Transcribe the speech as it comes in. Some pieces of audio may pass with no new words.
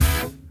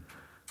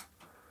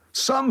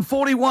Some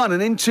 41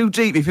 and in too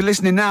deep. If you're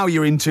listening now,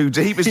 you're in too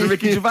deep. It's the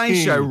Ricky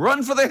Gervais Show.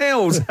 Run for the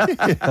hills.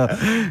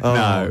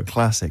 No.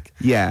 Classic.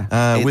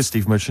 Yeah. With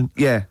Steve Merchant.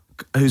 Yeah.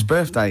 Whose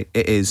birthday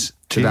it is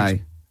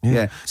today.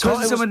 Yeah.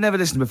 So someone never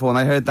listened before and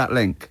they heard that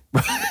link.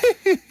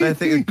 They're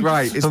thinking,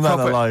 great,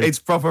 it's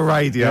proper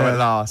radio at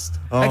last.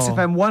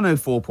 XFM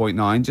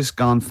 104.9, just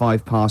gone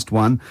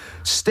 1:05.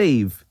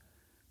 Steve,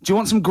 do you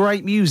want some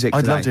great music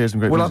today? I'd love to hear some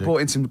great music. Well, I've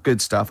brought in some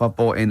good stuff. I've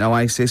brought in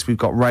Oasis, we've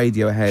got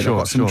Radiohead, I've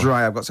got some Dre,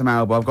 I've got some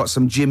Alba, I've got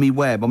some Jimmy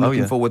Webb. I'm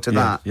looking forward to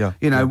that. Yeah,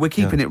 you know, we're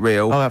keeping it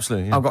real. Oh,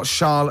 absolutely. Yeah. I've got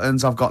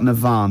Charlatans, I've got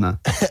Nirvana.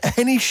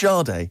 Any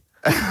Sade?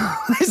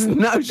 There's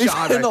no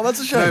Sade. No, that's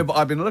a shame. No, but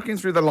I've been looking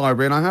through the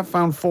library and I have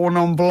found 4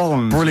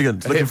 non-blondes.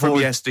 Brilliant. Looking from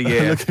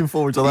yesteryear. Looking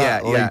forward to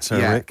that later,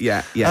 Rick.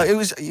 Yeah. It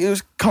was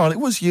Carl, it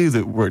was you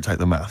that worked out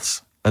the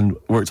maths and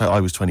worked out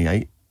I was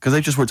 28, because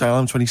they just worked out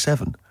I'm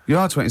 27. You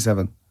are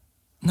 27.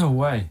 No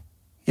way.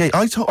 Yeah,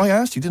 I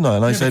asked you, didn't I?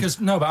 And I said...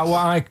 But what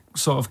I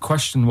sort of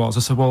questioned was, I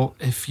said, well,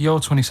 if you're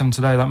 27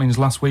 today, that means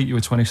last week you were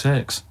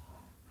 26.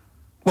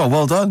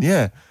 Well done,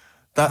 yeah.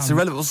 That's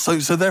irrelevant.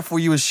 So therefore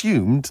you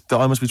assumed that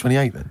I must be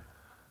 28 then?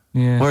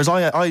 Yeah. Whereas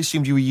I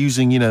assumed you were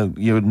using,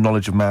 your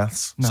knowledge of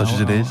maths, such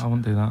as it is. I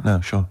wouldn't do that.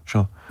 No, sure.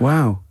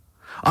 Wow.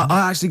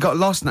 I actually got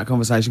lost in that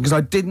conversation because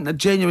I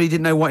genuinely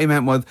didn't know what he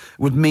meant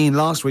would mean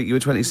last week you were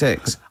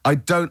 26. I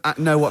don't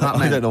know what that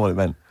meant. I don't know what it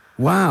meant.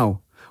 Wow.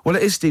 Well,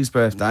 it is Steve's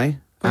birthday.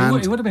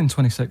 But he would have been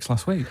 26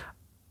 last week.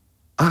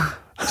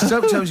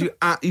 Sometimes you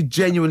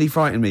genuinely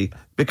frighten me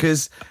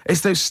because it's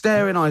those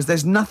staring eyes.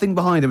 There's nothing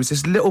behind him. It's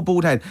this little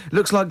bald head.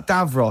 Looks like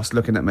Davros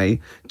looking at me.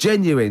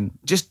 Genuine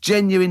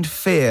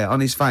fear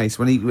on his face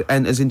when he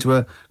enters into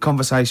a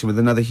conversation with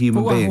another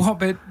human being. What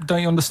bit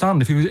don't you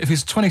understand? If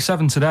he's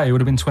 27 today, he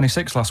would have been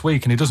 26 last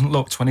week, and he doesn't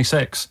look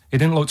 26. He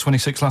didn't look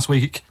 26 last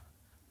week.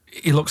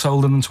 He looks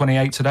older than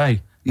 28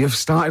 today. You've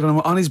started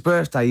on his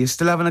birthday. You're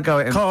still having a go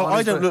at him. Carl,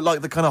 I don't look like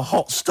the kind of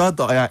hot stud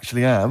that I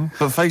actually am,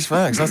 but face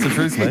facts, that's the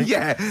truth, mate.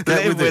 Yeah,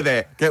 live with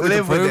it. Get with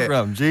the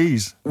programme,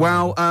 jeez.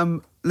 Well,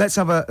 let's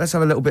have a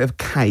little bit of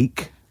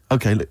cake.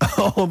 Okay,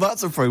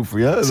 that's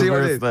appropriate. It's a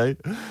birthday.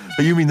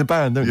 But you mean the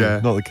band, don't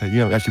you? Not the cake. You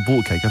haven't actually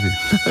bought a cake, have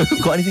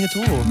you? Got anything at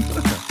all?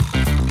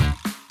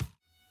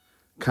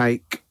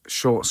 Cake,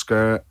 short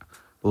skirt,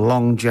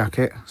 long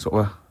jacket,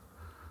 sort of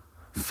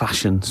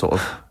fashion, sort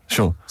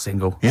of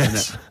single.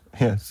 Yes.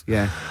 Yes.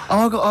 Yeah.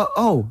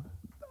 Oh,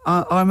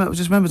 I remembered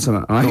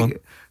something.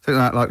 Right?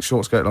 Something like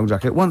short skirt, long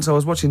jacket. Once I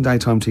was watching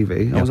daytime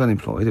TV. I was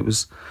unemployed. It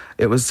was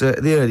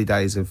the early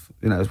days of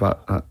it was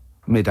about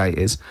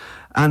mid-80s,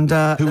 and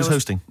who was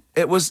hosting?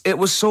 It was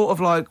sort of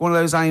like one of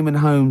those Eamon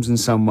Holmes and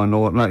someone,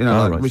 or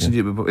Richard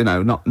Jupiter, but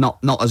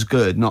not as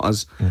good, not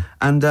as. Yeah.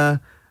 And the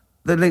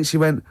link, she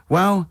went,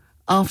 well,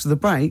 after the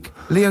break,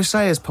 Leo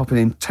Sayers popping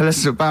in, tell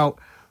us about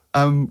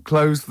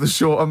clothes for the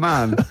shorter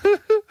man.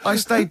 I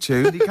stayed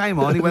tuned. He came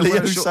on. He went,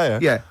 Leo Sayer?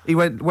 Yeah. He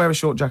went, wear a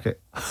short jacket.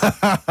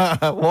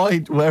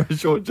 Why wear a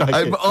short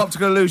jacket?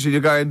 Optical illusion.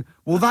 You're going,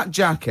 well, that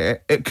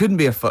jacket, it couldn't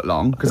be a foot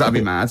long because that'd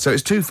be mad. So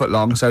it's 2 foot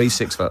long. So he's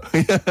 6 foot.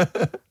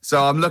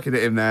 So I'm looking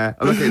at him there.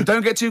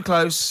 Don't get too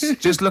close.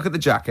 Just look at the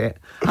jacket.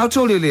 How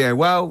tall are you, Leo?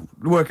 Well,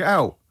 work it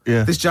out.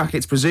 Yeah. This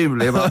jacket's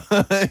presumably about,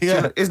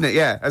 isn't it?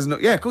 Yeah.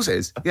 Yeah. Of course it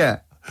is. Yeah.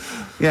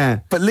 Yeah.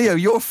 But Leo,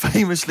 you're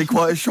famously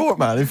quite a short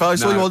man. In fact, I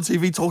saw you on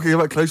TV talking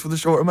about clothes for the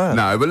shorter man.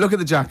 No, but look at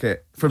the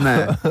jacket from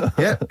there.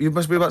 Yeah, you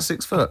must be about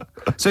 6 foot.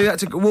 So you had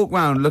to walk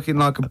around looking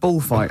like a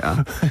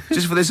bullfighter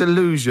just for this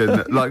illusion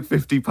at like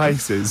 50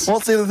 paces.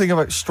 What's the other thing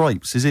about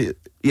stripes? Is it...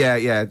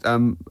 Yeah.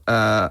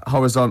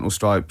 Horizontal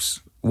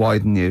stripes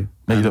widen you.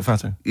 Make you look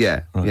fatter?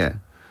 Yeah, right.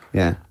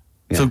 Yeah.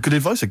 So good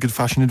advice, good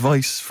fashion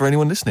advice for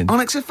anyone listening. On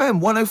XFM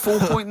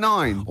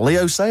 104.9.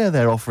 Leo Sayer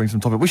there offering some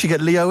topic. We should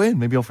get Leo in,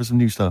 maybe offer some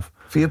new stuff.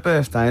 For your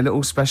birthday, a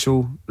little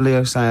special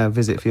Leo Sayer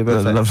visit for your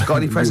birthday. Got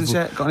any presents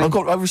yet?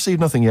 I've received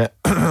nothing yet.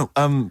 But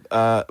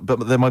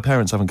then my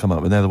parents haven't come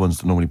up, and they're the ones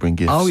that normally bring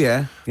gifts. Oh,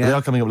 yeah. They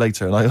are coming up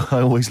later, and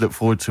I always look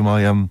forward to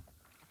my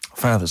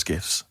father's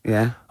gifts.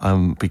 Yeah.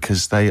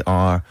 Because they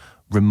are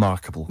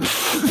remarkable.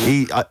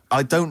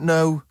 I don't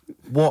know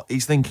what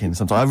he's thinking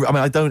sometimes.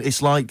 I don't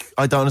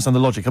understand the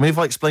logic. I mean, if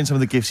I explain some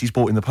of the gifts he's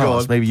bought in the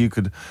past, maybe you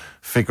could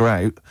figure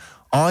out.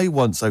 I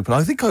once opened,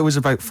 I think I was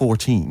about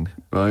 14.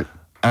 Right.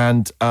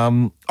 And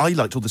I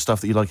liked all the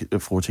stuff that you like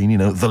at 14,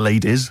 the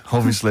ladies,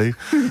 obviously,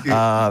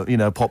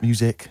 pop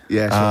music,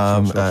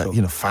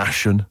 sure.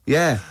 Fashion.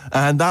 Yeah.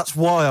 And that's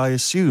why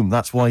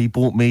he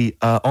bought me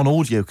on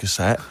audio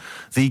cassette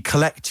the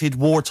collected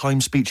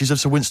wartime speeches of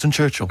Sir Winston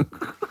Churchill.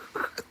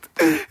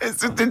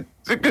 It's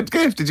a good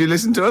gift. Did you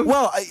listen to him?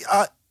 Well,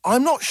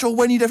 I'm not sure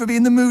when you'd ever be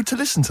in the mood to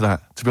listen to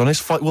that, to be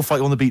honest. We'll fight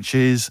on the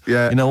beaches,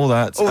 all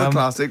that. All the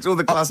classics, all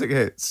the classic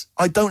hits.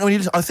 I don't know when you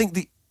listen. I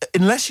think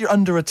unless you're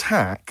under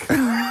attack,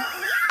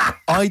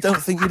 I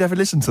don't think you'd ever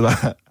listen to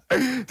that.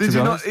 Did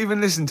you not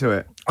even listen to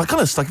it? I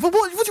kind of stuck. But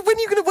when are you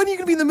going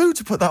to be in the mood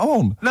to put that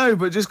on? No,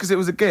 but just because it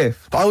was a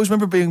gift. But I always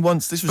remember being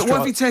once. This was. But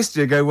what if he tested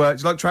you? Go,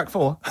 do you like track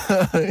 4?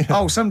 Yeah.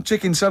 Oh, some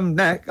chicken, some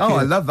neck. Oh,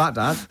 I love that,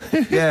 Dad.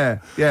 Yeah.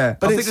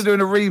 But I think they're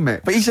doing a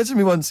remix. But he said to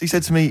me once. He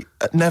said to me,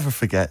 "Never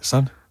forget,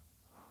 son."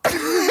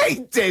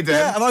 he didn't.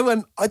 Yeah, and I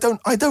went, I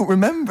don't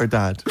remember,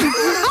 Dad.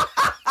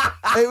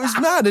 It was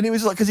mad, and it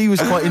was like, because he was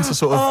quite into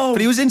sort of,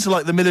 but he was into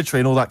like the military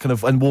and all that kind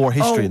of, and war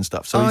history and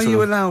stuff. So are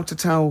you allowed to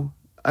tell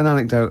an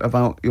anecdote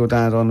about your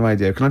dad on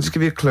radio? Can I just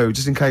give you a clue,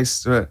 just in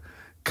case?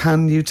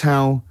 Can you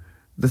tell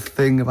the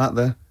thing about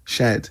the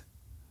shed?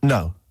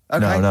 No.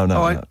 Okay.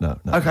 No.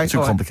 Okay, too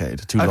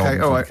complicated. Too long. Okay,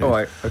 all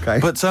right. Okay.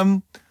 But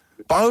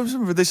I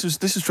remember this was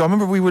true. I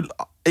remember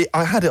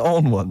I had it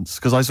on once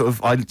because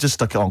I just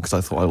stuck it on because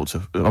I thought I ought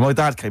to. And my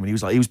dad came in. He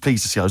was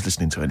pleased to see I was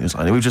listening to it. And he was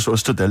like, we just sort of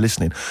stood there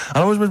listening. And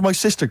I was with my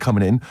sister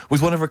coming in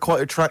with one of her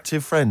quite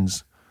attractive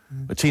friends.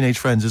 Teenage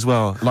friends as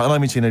well, like, and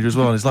I'm a teenager as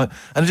well. And it's like,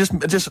 and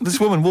just this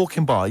woman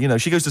walking by,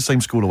 she goes to the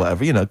same school or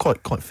whatever,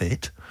 quite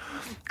fit.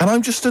 And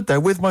I'm just stood there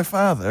with my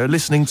father,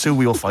 listening to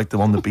 "We All Fight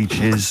Them on the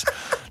Beaches,"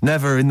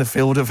 "Never in the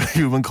Field of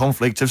Human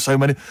Conflict" of so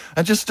many,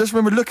 and just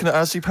remember looking at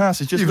her as she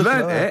passes. Just you've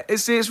learned it.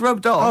 It's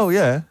rubbed off. Oh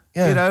yeah.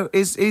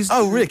 Is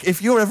oh, Rick,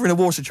 if you're ever in a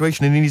war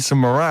situation and you need some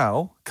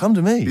morale, come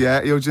to me.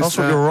 Yeah, you'll just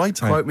you're right.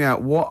 Quote me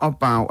out. What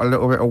about a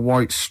little bit of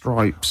White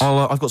Stripes?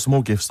 I've got some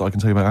more gifts that I can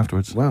tell you about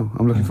afterwards. Well,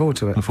 I'm looking forward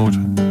to it. Look forward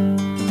to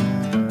it.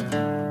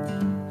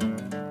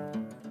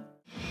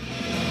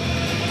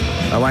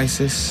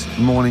 Oasis,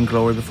 Morning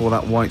Glory before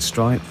that, White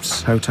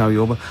Stripes, Hotel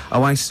Yorba.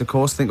 Oasis, of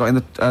course, I think got in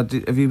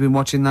the... have you been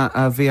watching that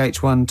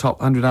VH1 Top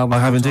 100 album? I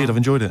have indeed, I've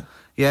enjoyed it.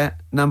 Yeah,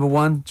 number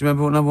one. Do you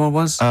remember what number one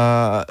was?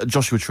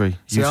 Joshua Tree,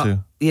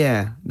 U2.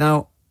 Yeah,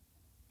 now,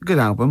 good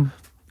album.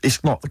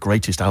 It's not the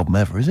greatest album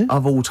ever, is it?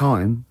 Of all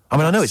time. I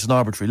mean, I know it's an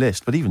arbitrary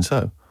list, but even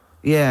so.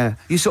 Yeah,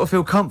 you sort of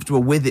feel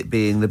comfortable with it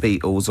being the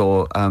Beatles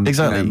or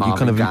exactly. You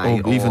kind of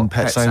Gaye or even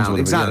Pet Sounds. Whatever,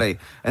 exactly, yeah.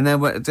 And then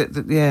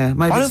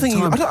maybe I don't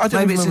think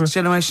maybe it's a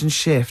generation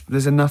shift.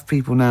 There's enough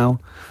people now.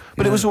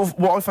 But it was sort of,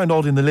 what I found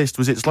odd in the list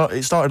was it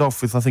started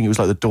off with, I think it was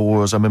like the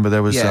Doors. I remember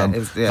there was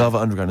Velvet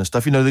Underground and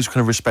stuff. These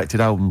kind of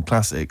respected album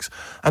classics.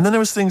 And then there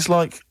was things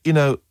like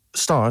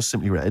Stars,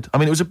 Simply Red. I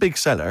mean, it was a big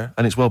seller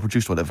and it's well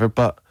produced, whatever.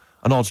 But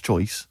an odd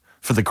choice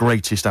for the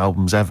greatest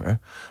albums ever.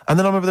 And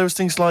then I remember there was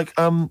things like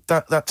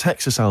that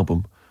Texas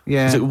album.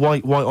 Yeah. Is it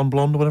White on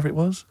Blonde or whatever it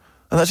was?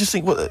 And I just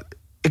think,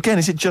 again,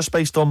 is it just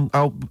based on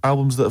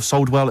albums that have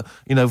sold well,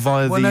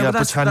 via the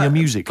Britannia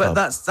Music Club?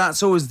 But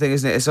that's always the thing,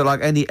 isn't it? So like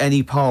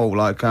any poll,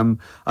 like I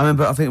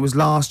remember, I think it was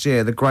last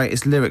year, the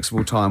greatest lyrics of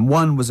all time.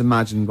 One was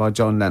Imagine by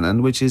John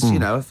Lennon, which is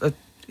if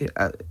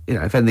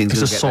anything,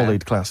 it's a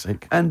solid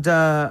classic. And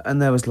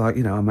there was like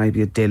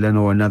maybe a Dylan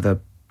or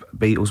another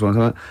Beatles one,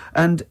 or something.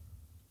 And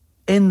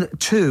in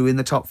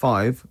the top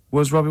 5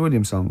 was Robbie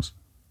Williams songs.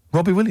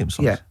 Robbie Williams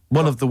songs? Yeah.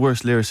 One of the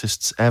worst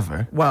lyricists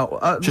ever.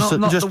 Well, just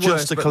not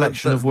a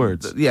collection of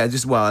words. Yeah,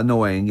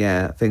 annoying,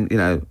 yeah. I think,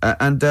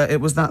 and it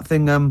was that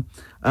thing, a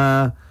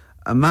man,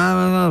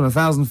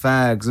 1,000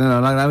 fags,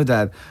 like that with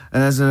Dad,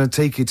 and there's a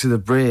take you to the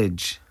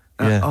bridge.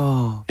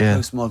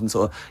 Postmodern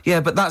sort of. Yeah,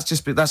 but that's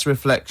a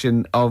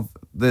reflection of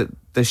the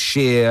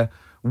sheer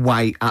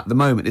weight at the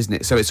moment, isn't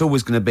it? So it's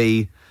always going to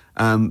be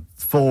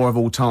 4 of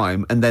all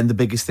time, and then the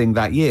biggest thing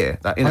that year.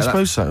 I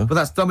suppose so. But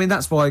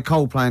that's why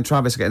Coldplay and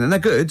Travis are getting, and they're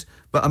good.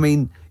 But I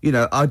mean,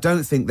 I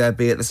don't think they'll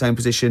be at the same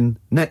position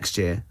next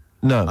year.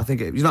 No, I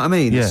think you know what I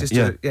mean. Yeah, it's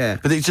just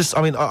But it's just,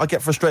 I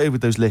get frustrated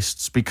with those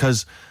lists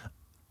because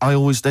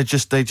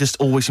they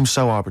just always seem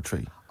so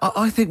arbitrary.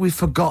 I think we've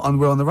forgotten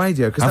we're on the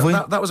radio, because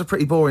that was a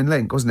pretty boring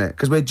link, wasn't it?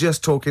 Because we're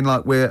just talking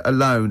like we're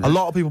alone. A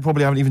lot of people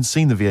probably haven't even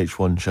seen the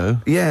VH1 show.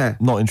 Yeah.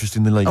 Not interested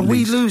in the late. Are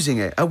we losing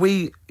it? Are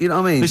we, you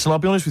know what I mean? Listen, I'll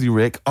be honest with you,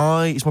 Rick.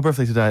 It's my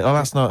birthday today.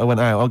 Last night I went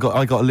out.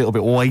 I got a little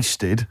bit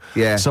wasted.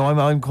 Yeah. So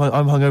I'm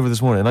hungover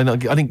this morning. I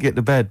didn't get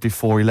to bed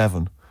before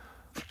 11.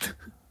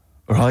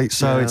 Right,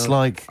 so Yeah, it's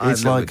like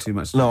too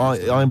much. No,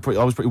 I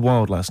was pretty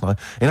wild last night.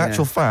 In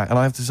actual fact, and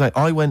I have to say,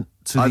 I went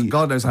to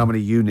God knows how many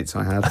units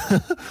I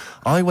had.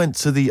 I went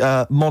to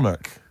the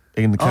Monarch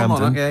in the Camden.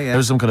 Monarch, yeah. There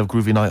was some kind of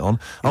groovy night on.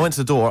 Yeah. I went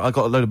to the door. I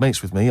got a load of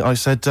mates with me. I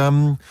said,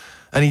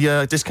 any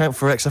discount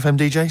for XFM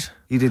DJs?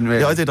 You didn't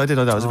really? Yeah, I did.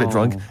 I was a bit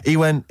drunk. He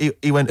went,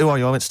 who are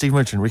you? I went, Steve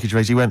Merchant, Ricky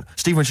Gervais. He went,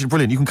 Steve Merchant,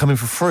 brilliant. You can come in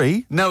for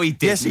free. No, he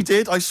didn't. Yes, he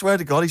did. I swear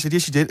to God. He said,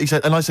 yes, you did. He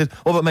said, and I said,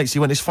 what about mates? He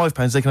went, it's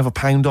 £5. They can have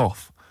 £1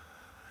 off.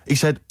 He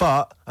said,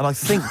 and I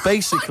think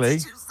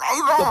basically,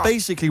 but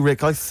basically,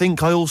 Rick, I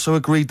think I also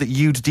agreed that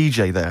you'd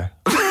DJ there.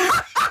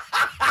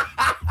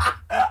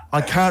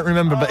 I can't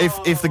remember, but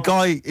if the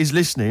guy is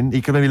listening,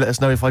 he can maybe let us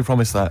know if I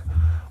promised that.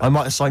 I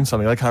might have signed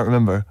something, I can't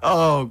remember.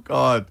 Oh,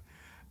 God.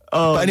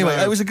 Oh, but anyway,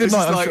 no. it was a good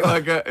night. It's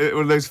like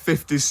one of those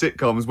 50s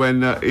sitcoms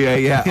when,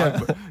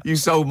 you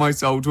sold my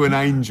soul to an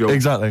angel.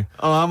 Exactly.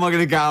 Oh, how am I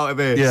going to get out of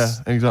this? Yeah,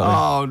 exactly.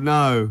 Oh,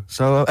 no.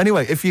 So,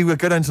 anyway, if you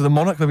go down to the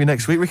Monarch maybe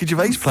next week, Ricky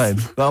Gervais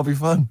playing. That'll be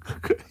fun.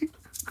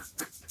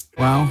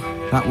 Well,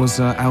 that was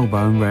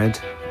Elbow and Red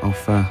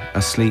off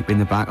Asleep in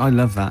the Back. I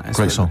love that. It's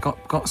great song.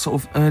 Got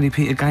sort of early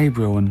Peter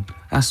Gabriel, and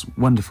that's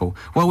wonderful.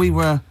 Well, we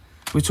were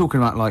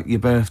talking about, like, your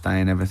birthday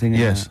and everything.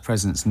 Yes. And,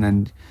 presents,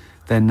 and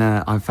then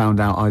I found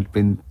out I'd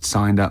been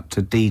signed up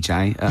to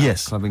DJ at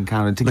a club in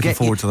Camden. Looking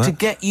forward to that. To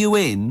get you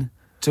in.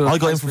 I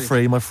got in for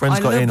free. My friends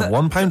got in at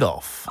 £1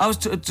 off. I was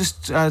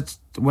just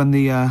when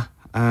the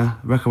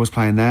record was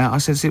playing there. I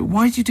said,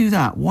 why did you do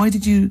that? Why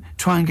did you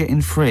try and get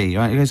in free?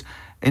 Right? He goes,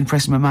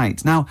 impressing my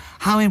mates. Now,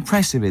 how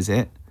impressive is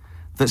it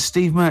that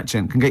Steve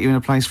Merchant can get you in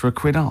a place for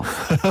 £1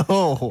 off?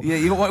 Oh. Yeah,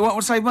 you want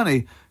to save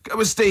money? Go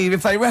with Steve.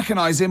 If they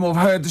recognise him or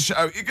have heard the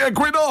show, you get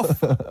 £1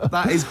 off.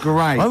 That is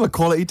great. I'm a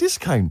quality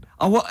discount.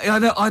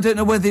 I don't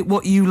know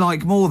what you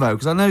like more, though,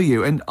 because I know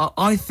you, and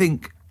I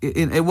think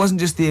it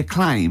wasn't just the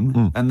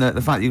acclaim and the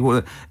fact it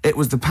was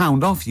the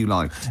 £1 off you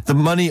liked. The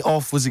money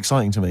off was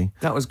exciting to me.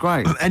 That was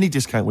great. Any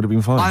discount would have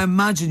been fine. I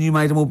imagine you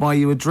made them all buy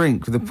you a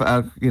drink with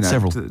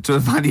Several. to the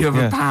value of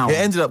 £1. It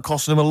ended up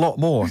costing them a lot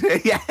more.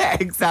 Yeah,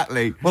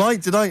 exactly. Well,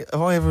 have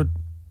I ever?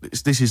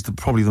 This is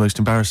probably the most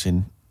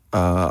embarrassing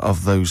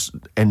of those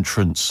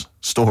entrance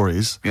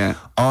stories. Yeah.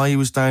 I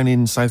was down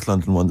in South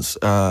London once,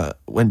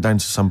 went down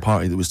to some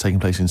party that was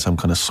taking place in some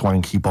kind of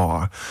swanky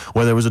bar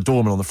where there was a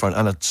doorman on the front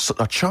and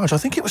a charge. I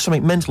think it was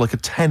something mental, like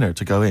 £10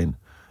 to go in.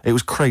 It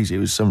was crazy. It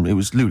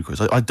was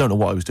ludicrous. I don't know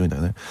what I was doing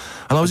down there.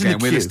 And I was in the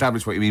queue. We'll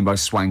establish what you mean by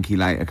swanky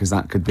later, because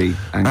that could be.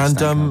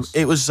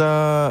 It was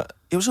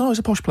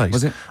a posh place.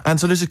 Was it? And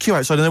so there's a queue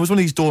outside, and there was one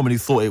of these doormen who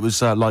thought it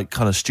was like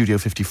kind of Studio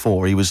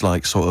 54. He was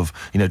like sort of,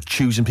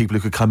 choosing people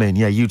who could come in.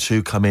 Yeah, you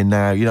two come in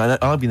now. And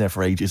I've been there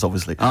for ages,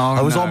 obviously. Oh,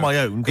 I was on my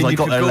own because I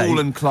got there late.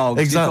 And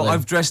clogs. Exactly.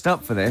 I've dressed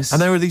up for this.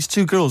 And there were these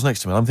two girls next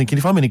to me. I'm thinking,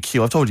 if I'm in a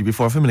queue, I've told you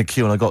before, if I'm in a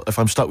queue and if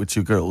I'm stuck with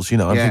two girls,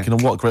 I'm thinking,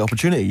 what a great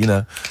opportunity,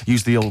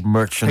 use the old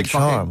merchant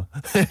charm.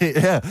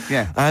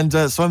 Yeah. And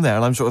so I'm there,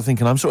 and I'm sort of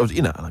thinking, I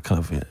kind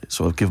of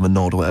sort of give them a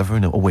nod or whatever,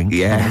 a wink.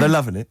 Yeah. They're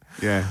loving it.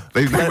 Yeah.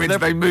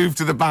 They moved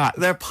to the back.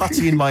 They're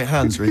putty in my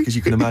hands, Rick, as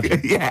you can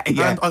imagine. Yeah.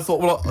 And I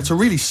thought, well, to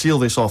really seal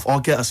this off, I'll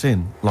get us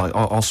in. Like,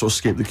 I'll sort of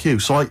skip the queue.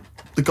 So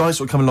the guy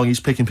sort of coming along, he's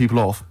picking people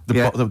off,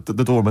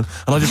 the doorman,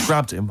 and I just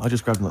grabbed him. like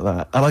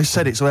that. And I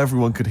said it so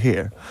everyone could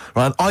hear.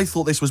 Right? And I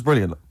thought this was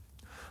brilliant.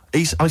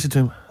 I said to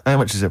him, how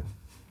much is it?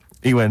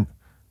 He went,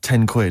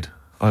 £10.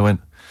 I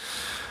went,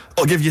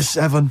 I'll give you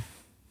 7.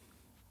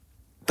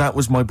 That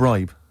was my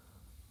bribe.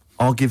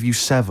 I'll give you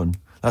 7.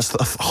 That's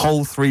the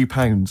whole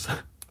 £3.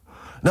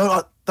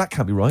 No, that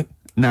can't be right.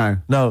 No.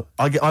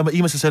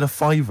 He must have said a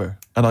 £5,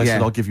 and I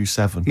said, I'll give you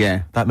 7.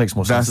 Yeah. That makes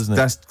more sense, doesn't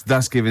it?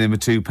 That's giving him a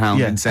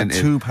 £2 incentive.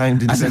 A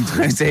 £2 incentive.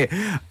 That's it.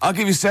 I'll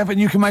give you 7,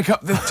 you can make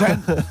up the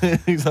 10.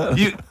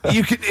 Exactly.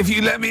 You can, if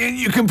you let me in,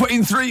 you can put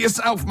in 3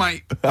 yourself,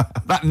 mate.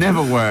 That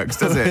never works,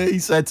 does it? He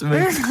said to me,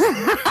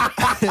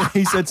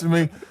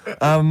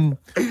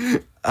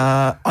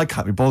 I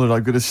can't be bothered,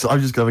 I'm just going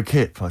to have a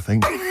kip, I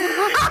think.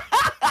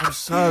 I'm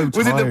so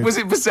tired. Was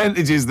it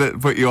percentages that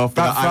put you off?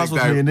 That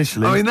frazzled me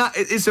initially. I mean,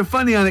 it's a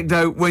funny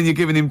anecdote when you're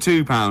giving him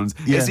 £2.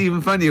 Yeah. It's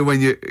even funnier when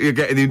you're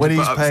getting him when to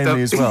he's put up paying stuff.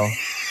 me as well.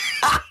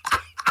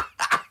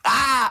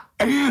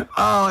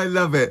 Oh, I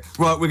love it.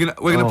 Right, we're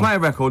gonna play a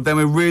record, then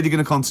we're really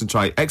gonna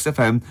concentrate.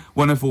 XFM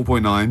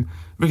 104.9,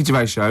 Ricky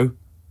Gervais Show.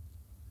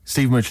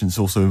 Steve Merchant's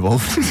also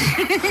involved.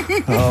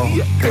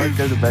 Oh, can I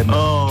go to bed now?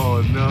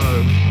 Oh no.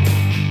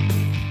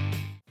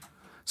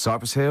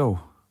 Cypress Hill,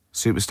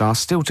 Superstar,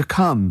 still to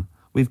come.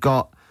 We've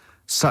got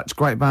such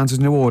great bands as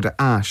New Order,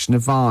 Ash,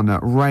 Nirvana,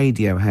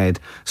 Radiohead.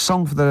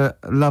 Song for the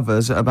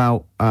Lovers at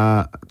about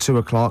 2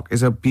 o'clock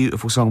is a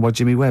beautiful song by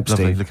Jimmy Webb.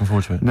 Lovely, Steve. looking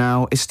forward to it.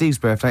 Now, it's Steve's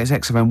birthday. It's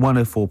XFM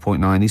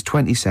 104.9. He's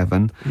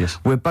 27. Yes.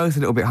 We're both a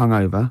little bit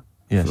hungover.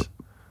 Yes.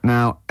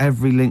 Now,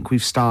 every link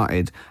we've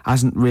started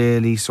hasn't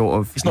really sort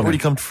of... It's not really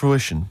come to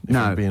fruition, if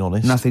I'm being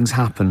honest. Nothing's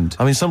happened.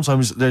 I mean,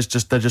 sometimes they're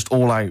just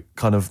all out,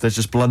 kind of, there's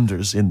just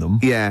blunders in them.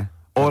 Yeah.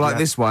 Or like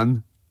this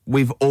one,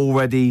 we've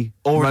already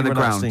run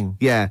aground.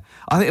 Yeah.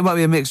 I think it might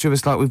be a mixture of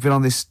us, like we've been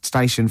on this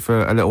station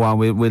for a little while,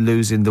 we're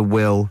losing the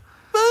will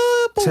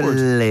to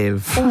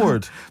live.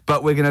 Bored.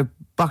 But we're going to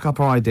buck up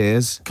our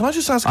ideas. Can I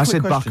just ask a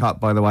quick question? I said buck up,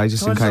 by the way,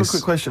 just in case. A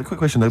quick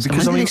question though,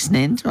 because I mean,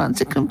 listening to want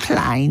to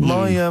complain.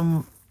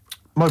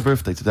 My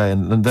birthday today,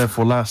 and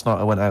therefore last night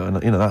I went out,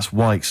 and that's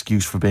my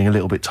excuse for being a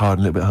little bit tired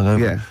and a little bit hungover.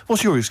 Yeah.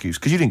 What's your excuse?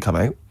 Because you didn't come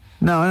out.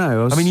 No, I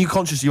know. I mean, you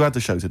conscious you had the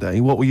show today.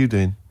 What were you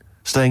doing?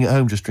 Staying at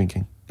home, just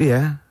drinking?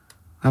 Yeah.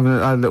 Having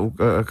a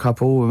little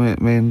couple.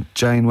 Me and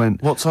Jane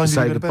went what time to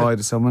say goodbye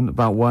to someone,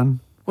 about 1.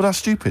 Well, that's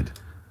stupid.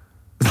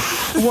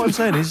 What I'm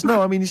saying is,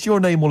 no, I mean, it's your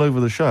name all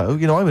over the show.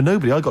 I'm a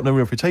nobody. I got no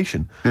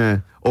reputation. Yeah.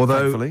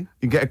 Although, thankfully,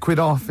 you get £1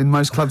 off in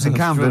most clubs in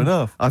Camden. True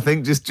enough. I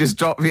think just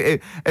drop...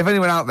 If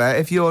anyone out there,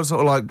 if you're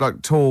sort of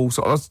like tall,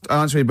 sort of...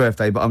 I'll answer your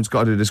birthday, but I'm just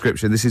got to do a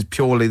description. This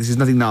is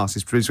nothing nasty.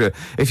 It's pretty sweet.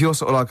 If you're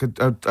sort of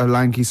like a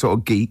lanky sort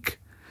of geek,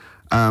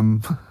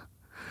 and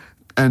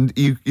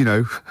you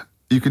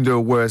can do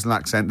a Worsley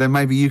accent, then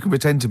maybe you can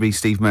pretend to be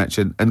Steve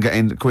Merchant and get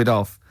in £1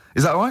 off.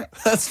 Is that all right?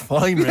 That's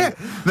fine, Rick. Yeah.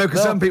 No,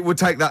 because some people would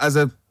take that as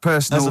a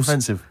personal... That's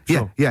offensive.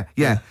 Sure.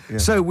 Yeah.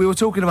 So we were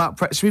talking about...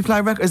 Should we play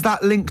a record? Is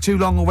that link too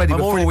long already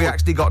before we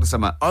actually got to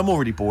something? I'm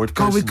already bored.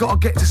 God, we've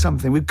got to get to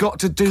something. We've got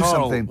to do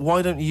something.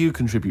 Why don't you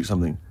contribute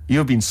something?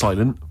 You've been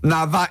silent.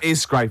 Now that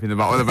is scraping the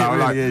bottom of the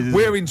barrel. Really is,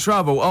 we're in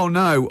trouble. Oh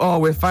no. Oh,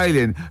 we're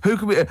failing. Who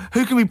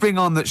can we bring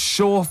on that's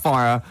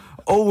surefire,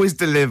 always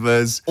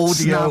delivers,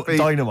 audio snappy?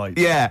 Dynamite?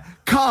 Yeah,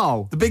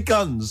 Carl, the big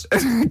guns.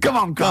 Come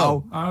on,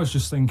 Carl. I was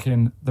just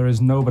thinking there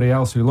is nobody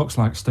else who looks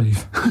like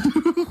Steve.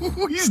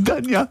 He's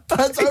done ya.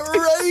 That's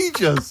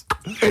outrageous.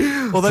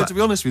 Although, to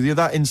be honest with you,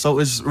 that insult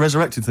has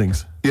resurrected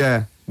things.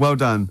 Yeah, well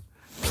done.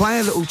 Play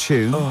a little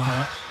tune,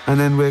 and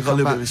then we're Got a going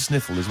little back. bit of a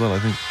sniffle as well, I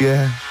think.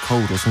 Yeah.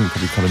 Cold or something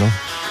probably coming on.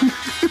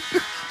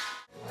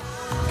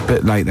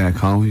 Bit late there,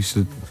 Carl. You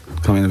should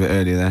come in a bit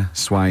earlier there.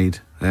 Swayed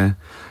there.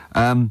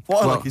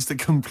 What I like is the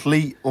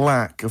complete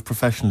lack of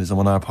professionalism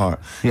on our part.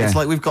 Yeah. It's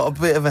like we've got a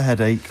bit of a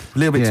headache, a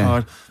little bit Yeah.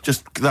 tired.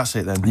 Just that's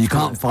it then. You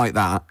can't fight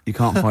that. You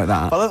can't fight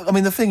that. But I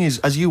mean, the thing is,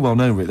 as you well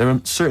know, Rick, there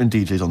are certain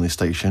DJs on this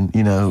station.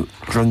 You know,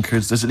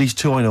 drunkards. There's at least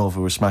 2 I know of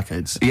who are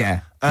smackheads. Yeah.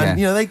 And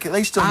you know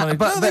they still manage.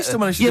 They still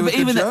manage to do a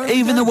good job.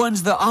 even the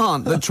ones that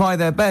aren't, that try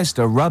their best,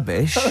 are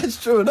rubbish. It's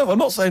true enough. I'm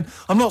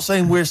not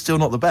saying we're still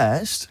not the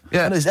best.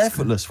 Yeah. And it's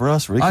effortless for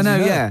us, Rick. I know,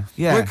 you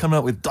yeah. We're coming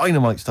up with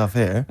dynamite stuff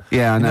here.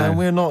 Yeah, I know. And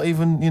we're not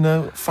even,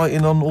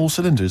 fighting on all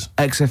cylinders.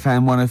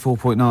 XFM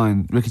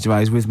 104.9. Ricky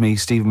Gervais with me,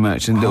 Stephen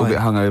Merchant, a little bit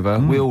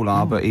hungover. We all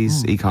are, but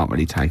he can't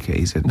really take it.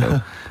 He's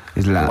a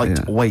he's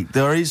loud. Wait,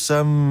 there is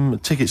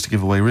tickets to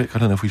give away, Rick. I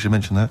don't know if we should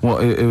mention that.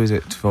 What? Who is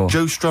it for?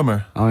 Joe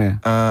Strummer. Oh yeah.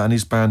 And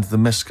his band, the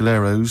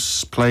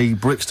Mescaleros, play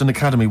Brixton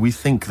Academy, we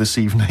think, this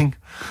evening.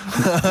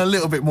 A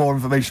little bit more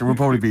information will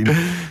probably be...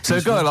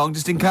 So go along,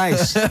 just in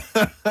case.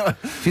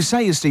 If you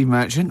say you're Steve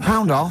Merchant,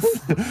 pound off.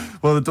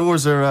 Well, the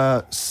doors are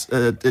at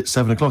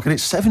 7 o'clock, and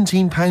it's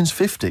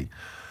 £17.50.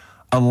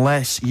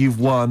 Unless you've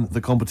won the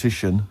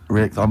competition,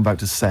 Rick, that I'm about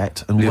to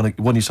set, and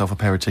won yourself a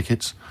pair of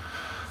tickets.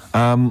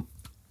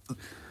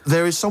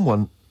 There is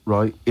someone,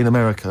 right, in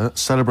America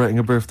celebrating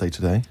a birthday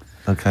today,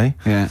 okay?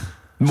 Yeah.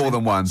 More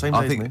than one. Same I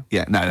day as think. me.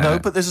 Yeah, no. No,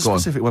 but there's a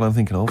specific one I'm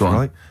thinking of, Go on.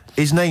 right?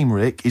 His name,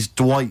 Rick, is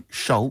Dwight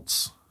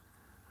Schultz.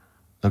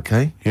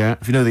 Okay? Yeah.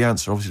 If you know the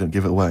answer, obviously don't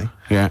give it away.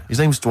 Yeah. His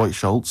name's Dwight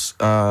Schultz.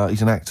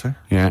 He's an actor.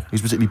 Yeah. He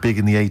was particularly big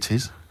in the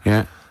 80s.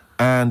 Yeah.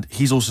 And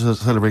he's also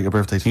celebrating a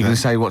birthday today. You're going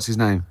to say what's his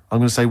name? I'm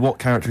going to say what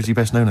character is he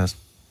best known as?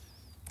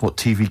 What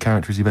TV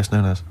character is he best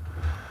known as?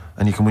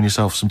 And you can win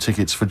yourself some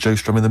tickets for Joe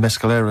Strum and the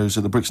Mescaleros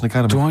at the Brixton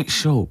Academy. Dwight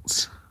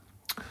Schultz.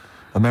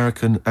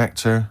 American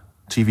actor,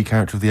 TV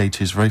character of the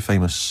 80s, very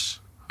famous.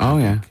 Oh,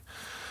 yeah.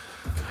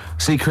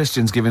 See,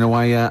 Christian's giving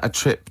away a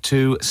trip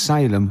to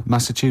Salem,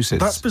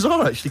 Massachusetts. That's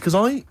bizarre, actually, because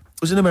I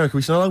was in America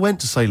recently and I went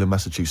to Salem,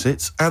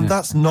 Massachusetts, and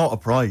that's not a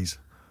prize.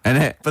 Isn't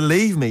it?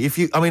 Believe me,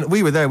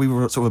 we were there, we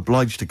were sort of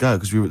obliged to go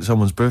because we were at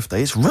someone's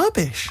birthday. It's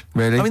rubbish.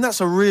 Really? I mean, that's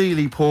a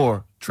really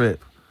poor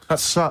trip.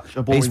 That's such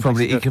a boring He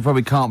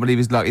probably can't believe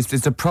his luck.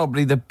 It's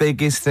probably the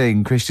biggest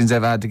thing Christian's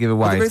ever had to give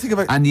away. the great thing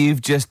about- and you've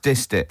just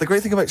dissed it. The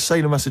great thing about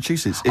Salem,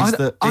 Massachusetts is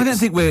that I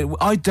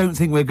don't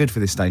think we're good for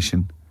this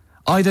station.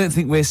 I don't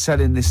think we're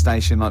selling this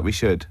station like we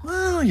should.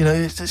 Well,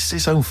 it's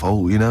its own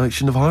fault, it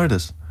shouldn't have hired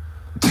us.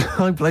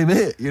 I blame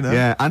it,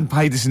 Yeah, and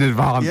paid us in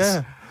advance.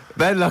 Yeah.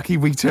 They're lucky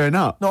we turn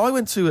up. No, I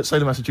went to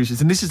Salem,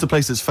 Massachusetts, and this is the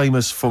place that's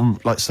famous from,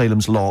 like,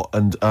 Salem's Lot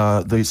and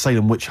the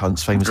Salem witch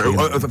hunts, famously.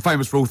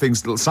 Famous for all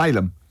things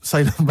Salem.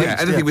 Salem. Yeah,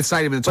 anything with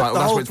Salem in the title,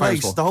 that's what it's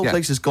famous for. The whole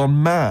place has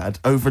gone mad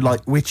over,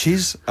 like,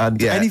 witches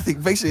and Yeah. anything.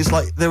 Basically, it's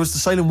like there was the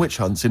Salem witch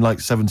hunts in, like,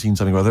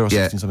 17-something or other, or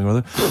 16-something or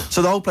other.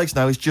 So the whole place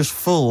now is just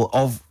full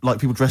of, like,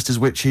 people dressed as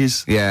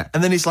witches. Yeah.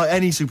 And then it's, like,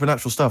 any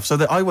supernatural stuff.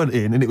 So I went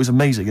in, and it was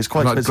amazing. It's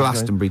quite Like expensive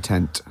Glastonbury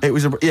tent. It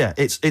was,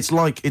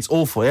 it's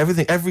awful.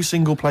 Every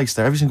single place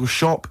there, every single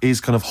shop is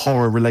kind of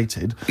horror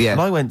related. Yeah.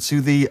 And I went to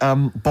the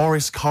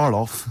Boris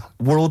Karloff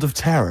World of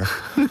Terror.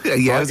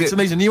 Yeah, Right? It's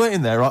amazing. You went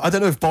in there, right? I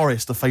don't know if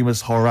Boris, the famous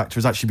horror actor,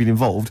 has actually been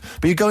involved,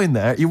 but you go in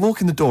there, you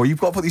walk in the door, you've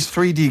got to put these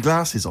 3D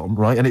glasses on,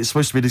 right? And it's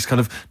supposed to be this kind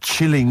of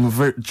chilling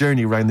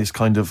journey around this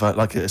kind of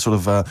like a sort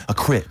of a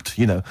crypt,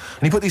 And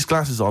you put these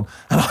glasses on,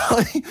 and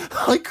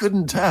I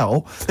couldn't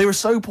tell. They were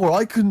so poor,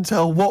 I couldn't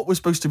tell what was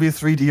supposed to be a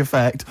 3D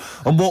effect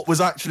and what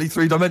was actually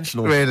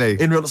three-dimensional. Really?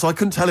 So I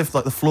couldn't tell if,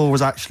 like, the floor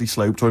was actually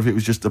sloped or if it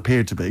was just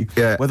appeared to be.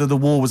 Yeah. Whether the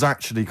wall was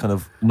actually kind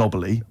of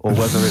knobbly or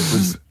whether it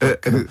was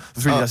like, the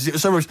 3D glasses. It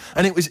was so much,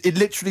 and it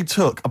literally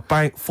took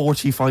about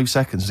 45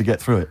 seconds to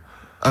get through it.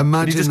 Imagine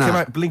And he just that. came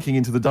out blinking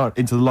into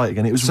the light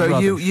again. It was So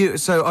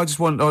rubbish. So I just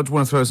want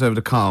to throw us over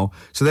to Carl.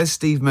 So there's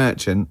Steve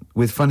Merchant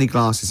with funny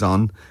glasses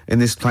on in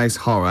this place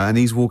horror, and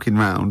he's walking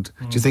round.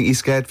 Do you think he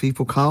scared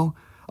people, Carl?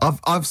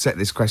 I've set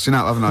this question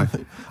out,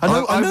 haven't I?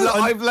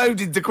 I've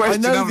loaded the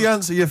question. I know the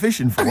answer you're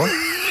fishing for.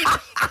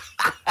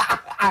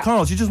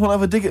 Carl, do you just want to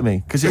have a dig at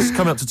me? Because it's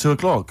coming up to 2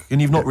 o'clock,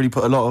 and you've not really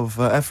put a lot of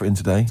effort in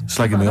today,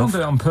 slagging me I don't off. do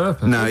it on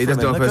purpose. No, he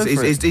doesn't do it on Go purpose.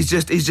 for it.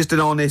 He's just an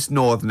honest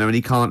northerner, and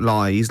he can't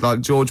lie. He's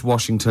like George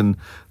Washington,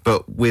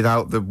 but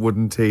without the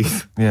wooden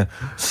teeth. Yeah,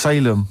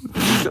 Salem.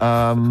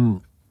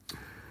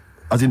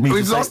 I didn't mean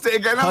We've to say... lost it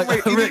again,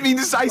 haven't we? You didn't mean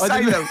to say I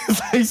Salem.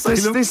 didn't say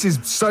Salem. This is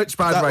such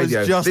bad That was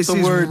radio. just this the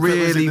is word that was in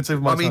really. the tip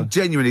of my I mean, tongue.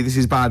 genuinely, this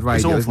is bad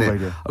radio, awful isn't it?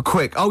 radio.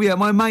 Quick. Oh yeah,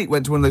 my mate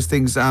went to one of those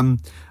things in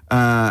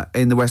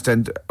the West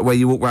End where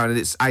you walk around and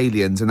it's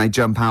aliens and they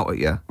jump out at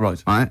you.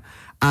 Right. Right.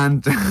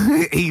 And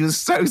he was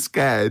so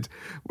scared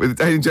when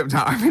the alien jumped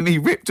out. I mean, he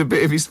ripped a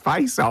bit of his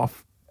face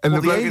off. And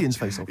What, the bloke- alien's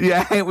face off?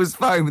 Yeah, it was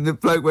foam, and the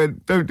bloke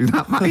went, "Don't do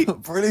that, mate."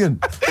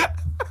 Brilliant.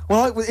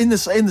 Well, in the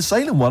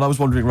Salem one, I was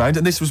wandering around,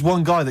 and this was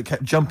one guy that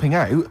kept jumping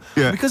out.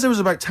 Yeah. Because there was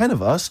about 10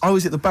 of us, I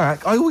was at the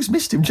back. I always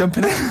missed him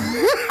jumping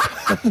out.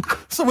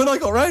 So when I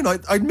got round,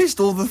 I'd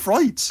missed all the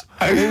frights.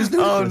 It was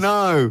Oh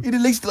no! You'd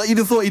at least you'd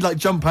have thought he'd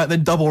jump out,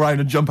 then double round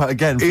and jump out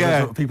again. For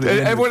those people. At the end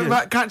of the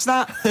Everyone queue. catch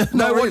that?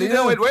 No, what really, do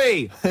you do?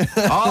 We.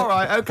 All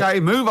right,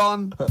 okay, move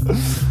on.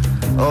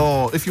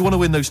 Oh, if you want to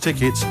win those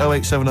tickets,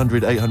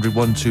 08700 800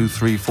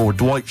 1234.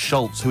 Dwight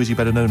Schultz, who is he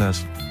better known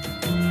as?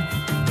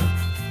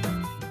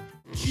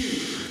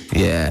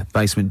 Yeah,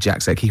 Basement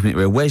Jack said, keeping it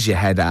real. Where's your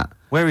head at?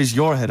 Where is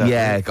your head at?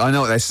 Yeah, I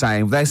know what they're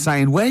saying. They're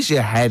saying, where's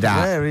your head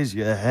at? Where is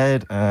your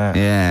head at?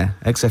 Yeah,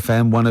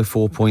 XFM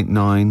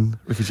 104.9.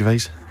 Ricky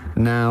Gervais.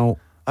 Now,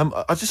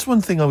 just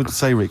one thing I would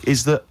say, Rick,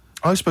 is that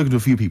I've spoken to a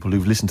few people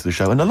who've listened to the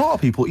show, and a lot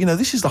of people,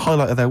 this is the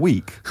highlight of their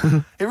week.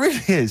 It really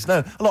is.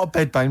 No, a lot of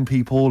bedbound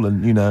people,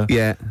 and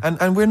Yeah.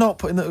 and we're not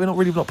putting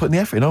the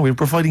effort in, are we? We're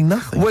providing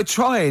nothing. we're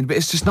trying, but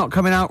it's just not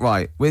coming out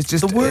right. It's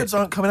just The words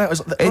aren't coming out.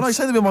 When I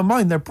say them in my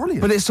mind, they're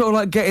brilliant. But it's sort of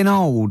like getting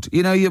old.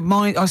 Your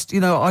mind. I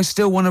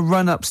still want to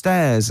run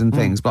upstairs and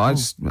things, but I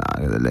just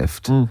the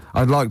lift.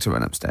 I'd like to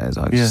run upstairs.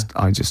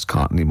 I just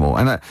can't anymore.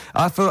 And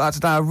I feel like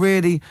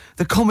today.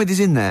 The comedy's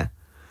in there.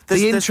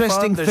 The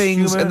interesting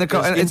things and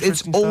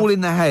it's all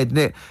in the head,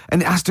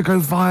 and it has to go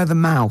via the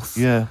mouth.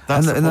 Yeah,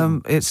 that's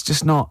it's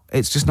just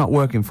not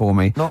working for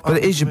me. But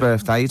it is your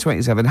birthday. You're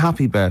 27.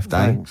 Happy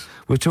birthday. Thanks.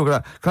 We're talking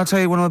about. Can I tell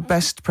you one of the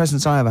best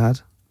presents I ever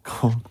had?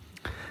 Go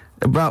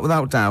on.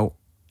 Without doubt,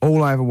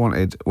 all I ever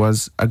wanted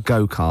was a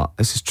go-kart.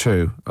 This is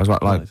true. I was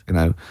like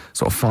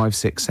sort of 5,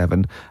 6,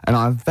 7, and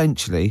I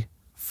eventually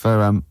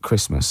for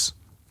Christmas,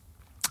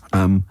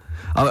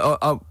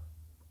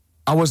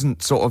 I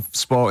wasn't sort of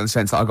spoiled in the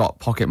sense that I got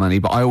pocket money,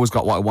 but I always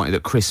got what I wanted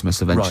at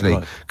Christmas eventually,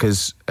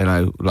 because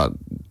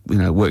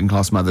working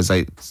class mothers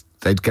they'd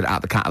get it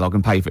out the catalogue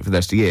and pay for it for the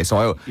rest of the year.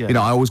 So I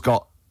always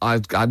got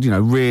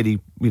really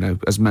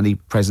as many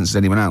presents as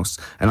anyone else,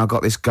 and I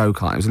got this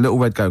go-kart. It was a little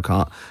red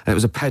go-kart, and it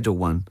was a pedal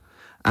one,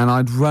 and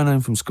I'd run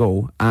home from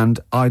school and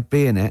I'd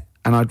be in it.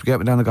 And I'd go up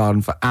and down the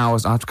garden for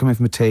hours. I'd have to come in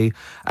for my tea,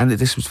 and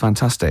this was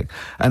fantastic.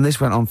 And this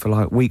went on for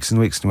like weeks and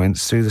weeks, and went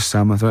through the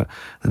summer. The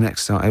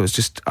next time, it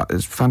was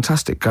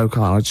fantastic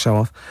go-kart. I'd show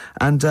off,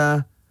 and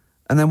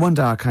then one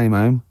day I came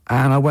home,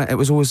 and I went. It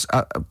was always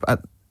at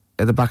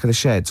the back of the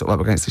shed, sort of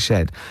up against the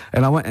shed.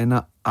 And I went in,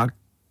 I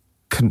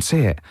couldn't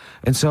see it,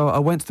 and so I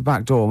went to the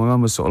back door. My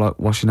mum was sort of like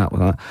washing up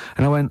with that,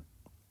 and I went,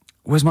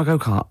 "Where's my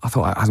go-kart?" I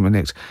thought it hasn't been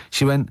nicked.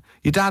 She went,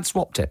 "Your dad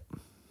swapped it."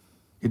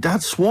 Your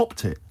dad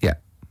swapped it? Yeah.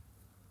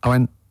 I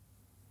went,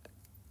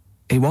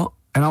 he what?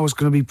 And I was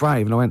going to be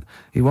brave, and I went,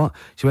 he what?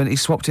 She went, he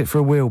swapped it for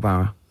a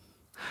wheelbarrow.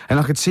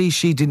 And I could see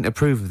she didn't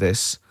approve of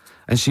this,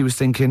 and she was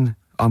thinking,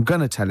 I'm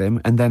going to tell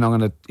him, and then I'm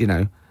going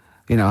to,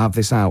 have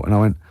this out. And I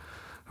went,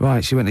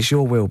 right. She went, it's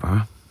your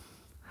wheelbarrow.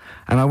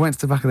 And I went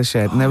to the back of the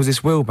shed, and there was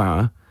this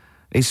wheelbarrow.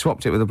 He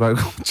swapped it with a bloke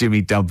called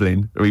Jimmy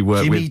Dublin, who he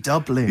worked with. Jimmy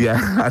Dublin? Yeah,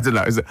 I don't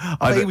know.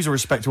 He was a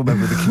respectable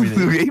member of the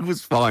community. He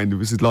was fine. It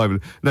was his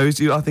livelihood. No,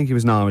 I think he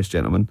was an Irish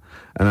gentleman,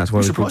 and that's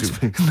why we called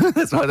him. I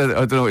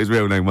don't know what his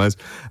real name was.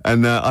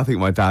 And I think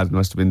my dad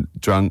must have been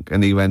drunk,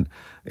 and he went,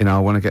 I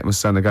want to get my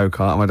son a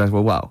go-kart. And my dad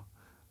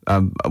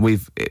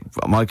said,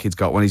 my kid's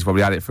got one. He's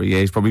probably had it for a year.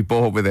 He's probably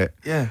bored with it.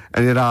 Yeah.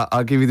 And he said,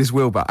 I'll give you this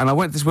wheelbarrow. And I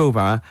went to this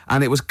wheelbarrow,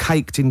 and it was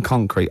caked in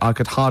concrete. I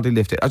could hardly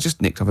lift it. I just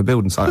nicked off a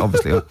building site,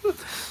 obviously.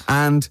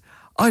 And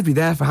I'd be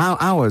there for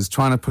hours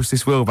trying to push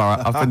this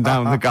wheelbarrow up and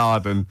down the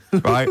garden,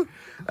 right?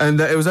 And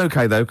it was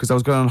okay, though, because I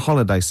was going on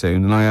holiday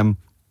soon, and I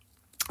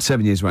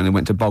 7 years running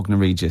went to Bognor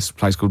Regis, a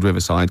place called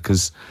Riverside,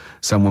 because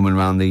some woman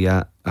around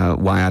the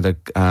way had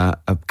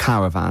a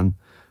caravan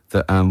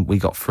that we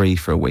got free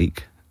for a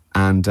week,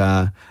 and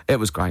it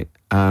was great,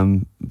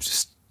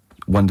 just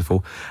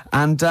wonderful.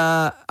 And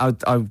I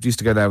used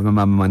to go there with my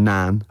mum and my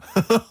nan.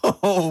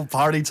 Oh,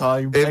 party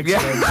time.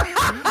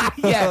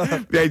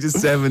 Yeah, the age of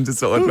 7 to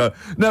sort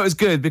of... No, it was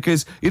good,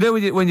 because,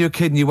 when you're a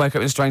kid and you wake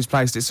up in a strange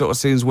place, it sort of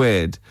seems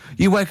weird.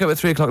 You wake up at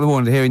 3 o'clock in the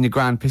morning hearing your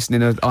gran pissing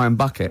in an iron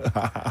bucket.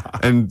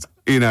 And,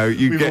 We've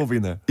all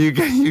been there. You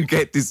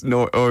get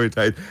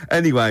disorientated.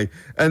 Anyway,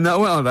 and I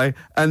went on holiday,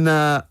 and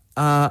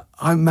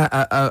I met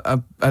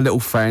a little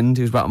friend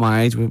who was about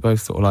my age. We were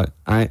both sort of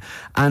like,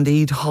 and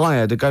he'd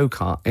hired a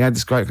go-kart. He had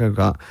this great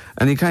go-kart,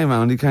 and he came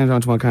round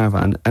to my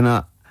caravan,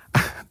 and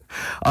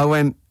I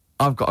went,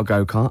 I've got a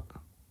go-kart.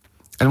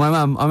 And I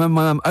remember my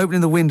mum opening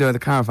the window of the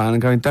caravan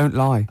and going, don't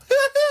lie.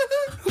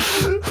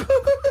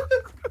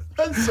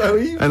 That's so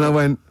evil. And I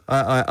went,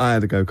 I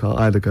had a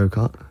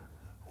go-kart.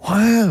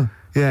 Wow.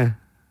 Yeah.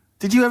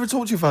 Did you ever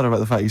talk to your father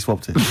about the fact you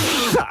swapped it?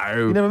 No.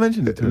 You never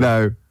mentioned it to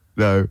him?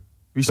 No.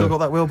 You still got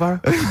that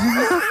wheelbarrow?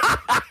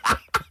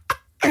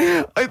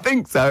 I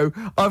think so.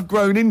 I've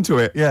grown into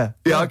it. Yeah.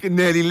 Yeah, I can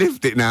nearly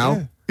lift it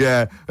now.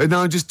 Yeah. And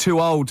now I'm just too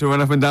old to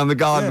run up and down the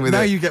garden with it.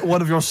 Now you get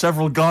one of your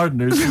several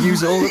gardeners who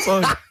use it all the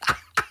time.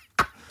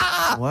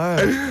 Wow.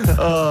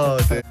 Oh,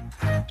 dear.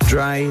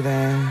 Dre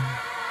there.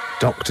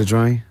 Dr.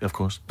 Dre. Of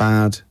course.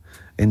 Bad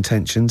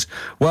intentions.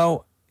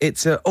 Well,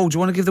 it's do you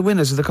want to give the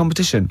winners of the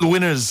competition? The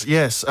winners,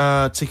 yes.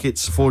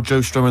 Tickets for Joe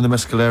Strummer and the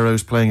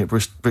Mescaleros playing at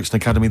Brixton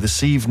Academy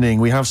this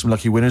evening. We have some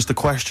lucky winners. The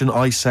question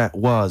I set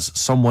was,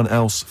 someone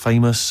else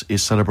famous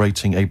is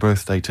celebrating a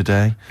birthday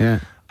today. Yeah.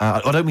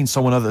 I don't mean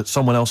someone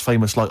else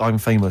famous like I'm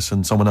famous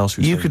and someone else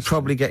who's You famous. could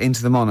probably get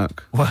into the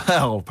Monarch.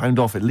 Well, pound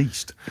off at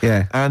least.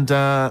 Yeah. And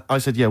I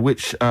said,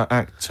 which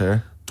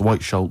actor,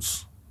 Dwight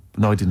Schultz...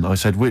 No, I didn't. I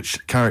said,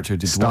 which character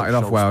did Started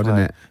Dwight off Schultz well, play?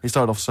 didn't it? It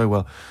started off so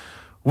well.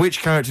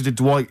 Which character did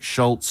Dwight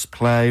Schultz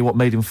play? What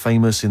made him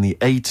famous in the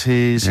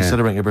 80s? He's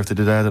celebrating a birthday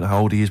today. I don't know how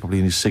old he is, probably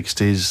in his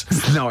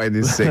 60s. Not in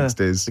his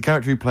 60s. The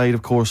character he played,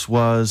 of course,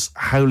 was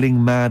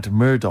Howling Mad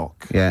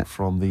Murdoch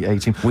from the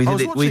 18... We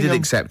did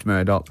accept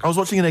Murdoch. I was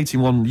watching an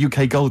 18-1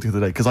 UK Gold the other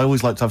day, because I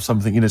always like to have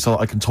something, so that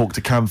I can talk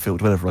to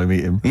Camfield whenever I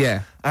meet him.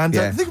 Yeah. And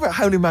the thing about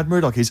Howling Mad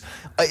Murdoch is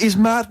his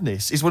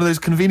madness is one of those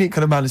convenient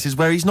kind of madnesses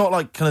where he's not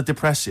like kind of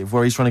depressive,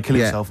 where he's trying to kill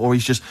himself, or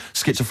he's just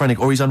schizophrenic,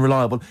 or he's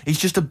unreliable. He's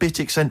just a bit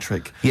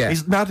eccentric. Yeah.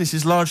 His madness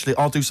is largely,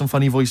 I'll do some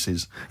funny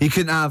voices. You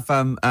couldn't have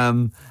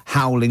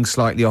howling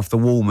slightly off the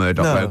wall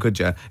Murdoch, though, could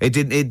you? It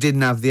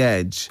didn't have the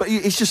edge. But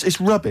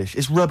it's rubbish.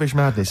 It's rubbish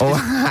madness. Or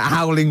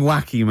howling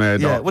wacky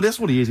Murdoch. Yeah, well, that's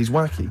what he is. He's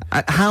wacky.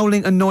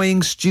 Howling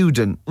annoying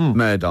student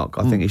Murdoch,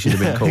 I think he should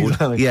have been called.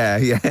 Exactly.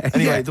 Yeah.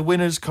 Anyway, the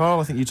winners, Carl,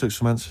 I think you took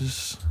some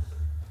answers.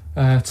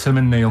 Tim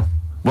and Neil.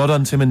 Well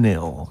done, Tim and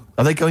Neil.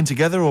 Are they going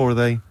together, or are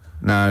they...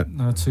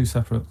 No, two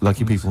separate.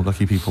 Lucky people.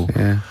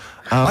 Yeah.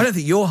 I don't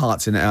think your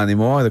heart's in it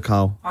anymore either,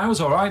 Carl. I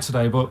was all right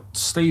today, but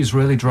Steve's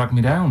really dragged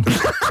me down.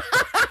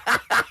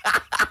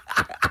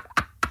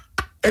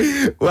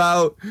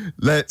 Well,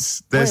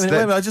 wait a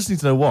minute, I just need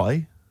to know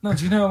why. No,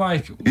 do you know,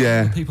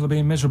 people are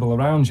being miserable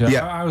around you?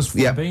 Yeah. I was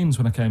full of beans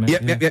when I came in.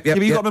 Yep. But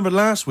you got to remember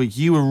last week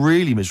you were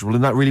really miserable,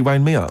 and that really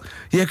wound me up.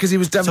 Yeah, because he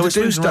was devil to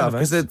do stuff.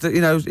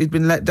 Because he'd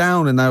been let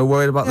down, and they were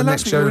worried about the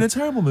next show. You were in a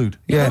terrible mood.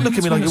 Yeah, look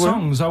at me like you were.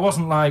 Songs. I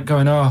wasn't like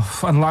going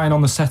off and lying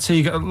on the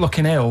settee,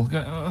 looking ill,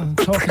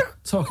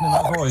 talking in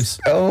that voice.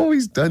 Oh,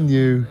 he's done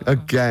you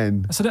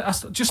again. I said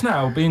just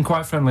now, being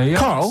quite friendly.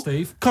 Carl,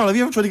 Steve. Carl, have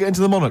you ever tried to get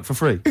into the Monarch for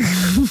free?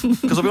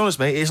 Because I'll be honest,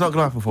 mate, it's not going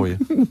to happen for you.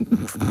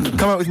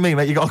 Come out with me,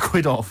 mate. You got a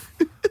quid off.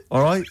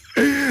 All right.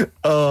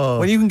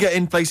 When you can get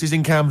in places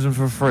in Camden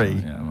for free.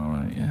 Yeah, I'm all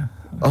right. Yeah.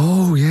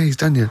 Oh, yeah, he's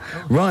done you.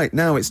 Right,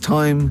 now it's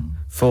time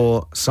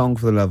for Song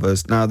for the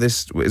Lovers. Now,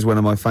 this is one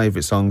of my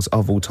favourite songs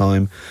of all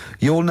time.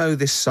 You'll know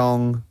this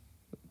song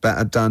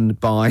better done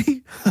by...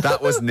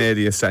 That was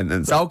nearly a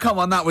sentence. Oh, come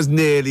on, that was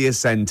nearly a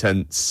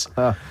sentence.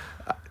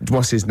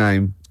 What's his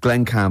name?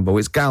 Glenn Campbell.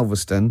 It's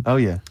Galveston. Oh,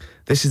 yeah.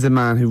 This is the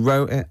man who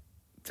wrote it.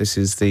 This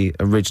is the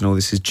original.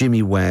 This is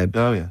Jimmy Webb.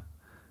 Oh, yeah.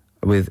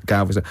 With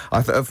Galveston.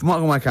 From what I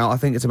can work out, I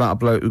think it's about a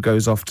bloke who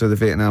goes off to the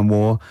Vietnam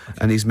War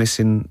and he's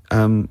missing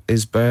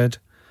his bird.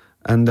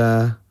 And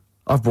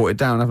I've brought it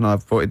down, haven't I?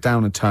 I've brought it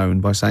down a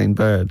tone by saying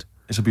bird.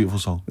 It's a beautiful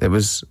song. It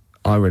was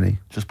irony.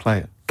 Just play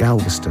it.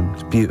 Galveston.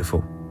 It's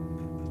beautiful.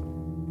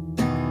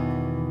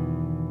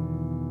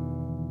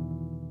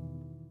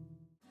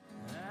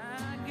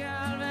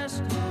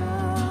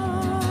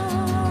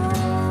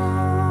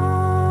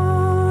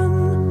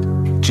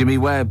 Jimmy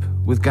Webb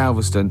with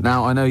Galveston.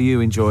 Now, I know you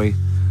enjoy...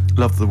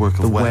 Love the work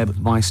of the Webb.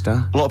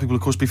 Webmeister. A lot of people,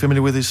 of course, be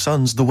familiar with his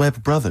sons, the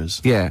Webb brothers.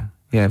 Yeah,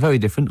 very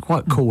different.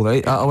 Quite cool, though.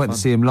 I went to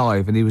see him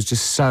live, and he was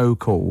just so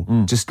cool.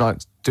 Just like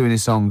doing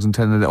his songs and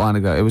telling a little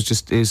anecdote. It was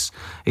just, he's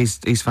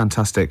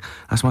fantastic.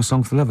 That's my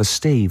song for the lovers.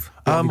 Steve,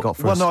 what have you got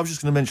for us? No, I was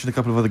just going to mention a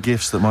couple of other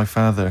gifts that my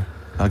father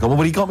got.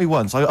 Well, he got me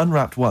once. I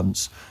unwrapped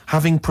once,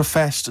 having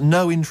professed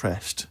no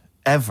interest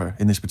ever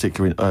in this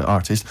particular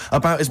artist,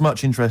 about as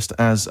much interest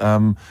as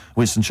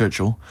Winston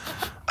Churchill.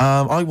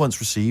 I once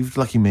received,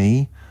 lucky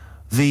me,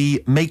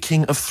 the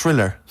making of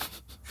Thriller.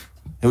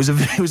 It was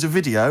a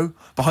video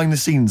behind the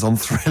scenes on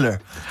Thriller.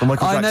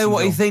 I know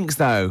what he thinks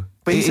though.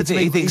 But he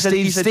thinks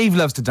Steve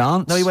loves to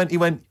dance. No, he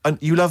went.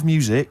 You love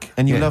music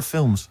and you love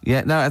films.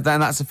 Yeah, no,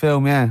 that's a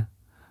film. Yeah.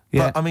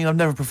 But I mean, I've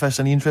never professed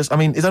any interest. I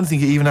mean, I don't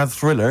think it even had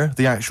Thriller,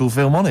 the actual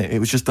film, on it. It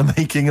was just the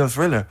making of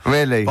Thriller.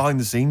 Really? Behind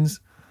the scenes,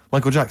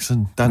 Michael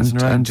Jackson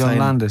dancing around and John saying,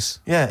 Landis.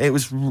 Yeah, it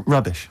was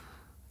rubbish.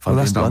 Well,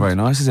 that's not very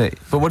nice, is it?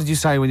 But what did you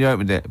say when you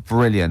opened it?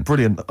 Brilliant.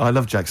 Brilliant. I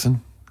love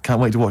Jackson. Can't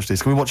wait to watch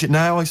this. Can we watch it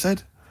now, I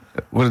said?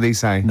 What did he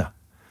say? No.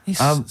 He's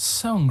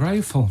so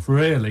ungrateful,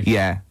 really.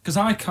 Yeah. Because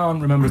I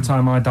can't remember a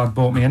time my dad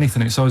bought me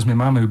anything. It's always my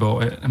mum who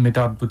bought it, and my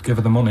dad would give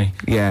her the money.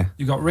 Yeah.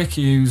 You got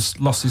Ricky who's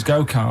lost his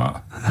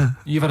go-kart.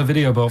 You've had a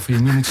video bought for you,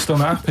 and you're still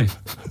not happy.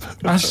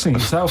 I just think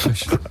you're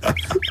selfish.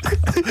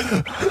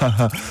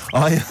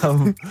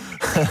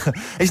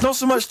 It's not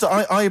so much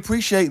that I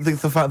appreciate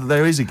the fact that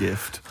there is a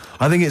gift.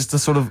 I think it's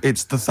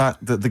the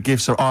fact that the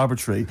gifts are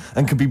arbitrary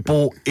and can be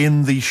bought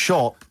in the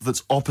shop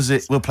that's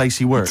opposite the place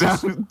he works.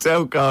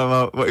 Tell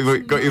Carl what you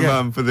got your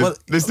mum for this. Well,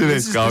 listen to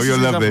this, Carl. You'll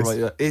love this.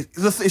 Right,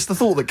 it's the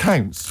thought that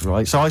counts,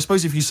 right? So I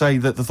suppose if you say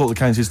that the thought that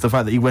counts is the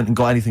fact that he went and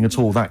got anything at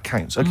all, that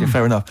counts. Okay,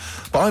 fair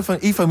enough.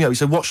 But he phoned me up. He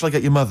said, "What should I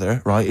get your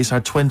mother?" Right? It's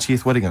her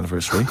 20th wedding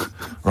anniversary,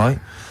 right?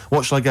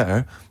 what should I get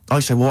her?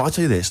 I said, well, I'll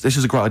tell you this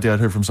is a great idea I'd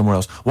heard from somewhere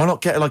else. Why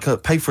not get her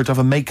pay for her to have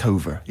a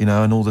makeover,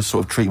 and all this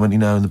sort of treatment,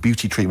 and the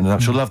beauty treatment and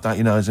that. She'll love that,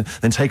 and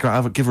then take her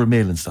out, give her a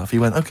meal and stuff. He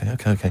went,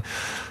 okay.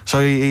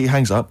 So he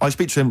hangs up. I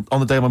speak to him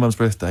on the day of my mum's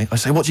birthday. I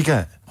say, what'd you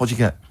get?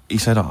 He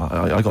said,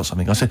 I got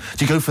something. I said,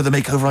 do you go for the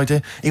makeover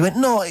idea? He went,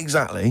 not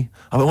exactly.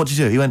 I went, what'd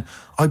you do? He went,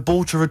 I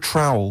bought her a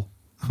trowel.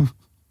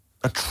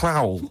 A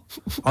trowel.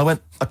 I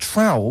went, a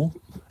trowel?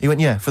 He went,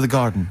 yeah, for the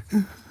garden.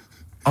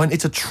 I went,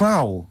 it's a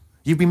trowel.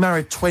 You've been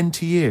married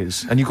 20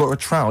 years and you got her a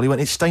trowel. He went,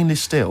 it's stainless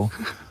steel.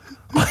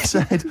 I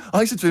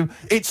said to him,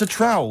 it's a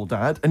trowel,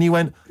 Dad. And he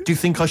went, do you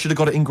think I should have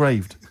got it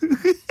engraved?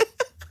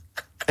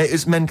 It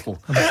is mental.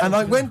 And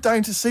I went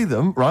down to see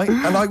them, right?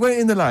 And I went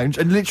in the lounge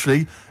and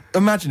literally,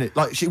 imagine it,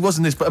 like, it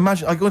wasn't this, but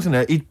imagine, I got in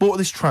there, he'd bought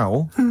this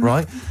trowel,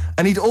 right?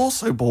 And he'd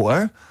also bought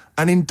her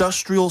an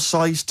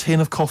industrial-sized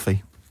tin of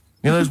coffee.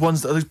 Those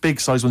ones, those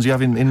big-sized ones you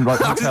have in like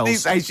hotels. Did he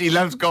say she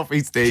loves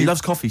coffee, Steve? She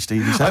loves coffee,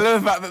 Steve. He said. I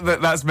love the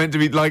fact that's meant to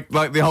be like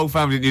the whole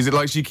family didn't use it.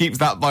 Like she keeps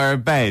that by her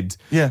bed.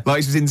 Yeah.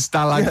 Like she's in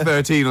Stalag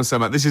 13 or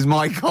something. This is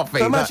my coffee.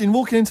 But imagine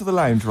walking into the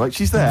lounge, right?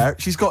 She's there.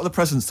 She's got the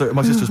presents that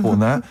my sister's bought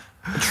and that.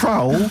 A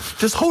trowel,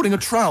 just holding a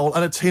trowel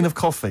and a tin of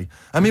coffee.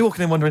 And me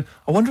walking in wondering,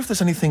 I wonder if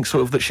there's anything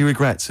sort of that she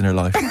regrets in her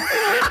life.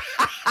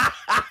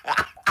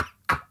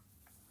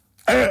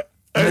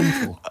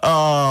 Mental.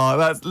 Oh,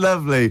 that's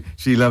lovely.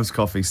 She loves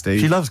coffee, Steve.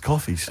 She loves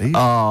coffee, Steve.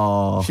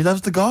 Oh. She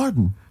loves the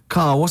garden.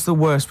 Carl, what's the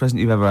worst present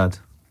you've ever had?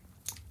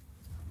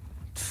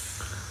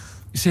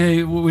 You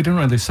see, we don't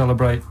really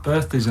celebrate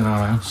birthdays in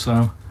our house,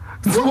 so...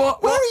 Where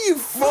are you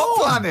from?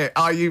 What planet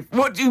are you?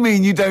 What do you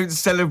mean you don't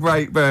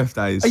celebrate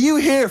birthdays? Are you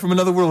here from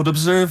another world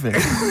observing?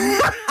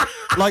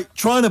 Like,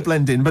 trying to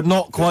blend in, but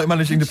not quite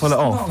managing to pull it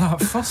off? Not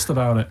that fussed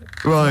about it.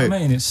 Right. You know what I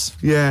mean? It's...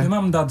 Yeah. My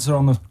mum and dad's are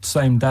on the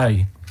same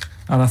day.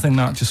 And I think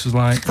that just was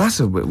like... That's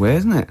a bit weird,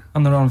 isn't it?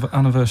 And their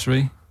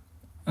anniversary.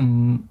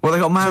 And... Well, they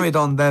got married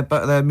on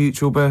their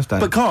mutual birthday.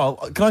 But Carl,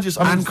 can I just...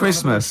 and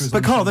Christmas.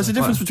 But Carl, there's a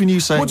difference between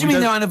you saying... What do you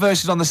mean their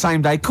anniversary's on the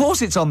same day? Of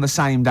course it's on the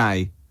same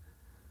day.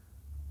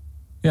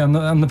 Yeah,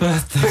 and the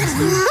birthday.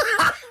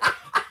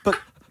 But,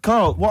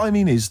 Carl, what I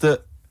mean is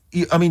that...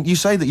 you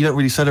say that you don't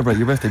really celebrate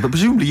your birthday, but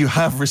presumably you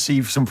have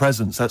received some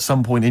presents at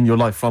some point in your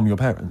life from your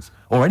parents.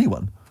 Or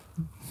anyone.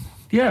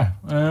 Yeah.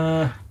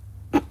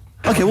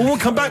 Okay, well, we'll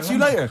come back to you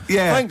later.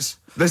 Yeah. Thanks.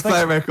 Let's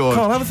play a record.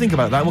 Carl, have a think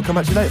about that and we'll come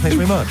back to you later. Thanks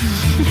very much.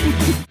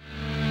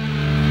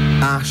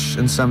 Ash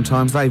and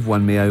Sometimes, they've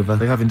won me over.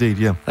 They have indeed,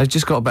 yeah. They've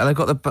just got better.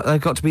 They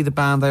got to be the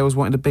band they always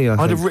wanted to be, I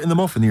think. I'd have written them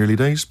off in the early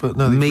days, but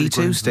no. Me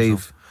too,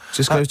 Steve.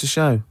 Just goes to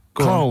show.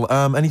 Carl,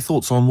 any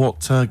thoughts on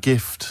what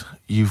gift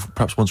you've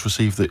perhaps once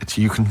received that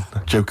you can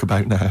joke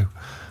about now?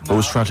 Or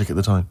was tragic at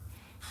the time?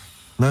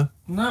 No?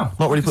 No.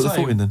 Not really put the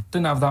thought in then?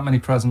 Didn't have that many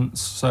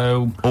presents,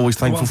 so... Always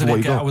thankful for what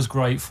you got. I was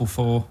grateful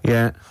for.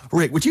 Yeah.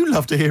 Rick, would you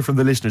love to hear from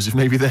the listeners if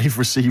maybe they've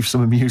received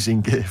some amusing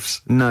gifts?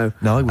 No.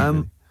 No, I wouldn't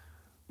really.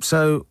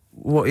 So,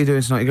 what are you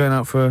doing tonight? You're going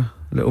out for a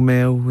little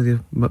meal with your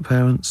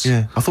parents?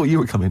 Yeah. I thought you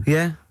were coming.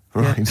 Yeah.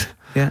 Right.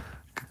 Yeah.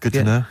 Good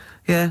to know.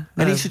 Yeah.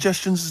 Any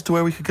suggestions as to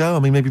where we could go? I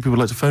mean, maybe people would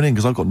like to phone in,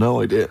 because I've got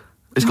no idea.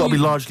 It's got to be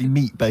largely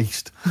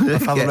meat-based. My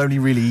family only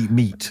really eat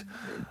meat.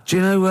 Do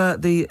you know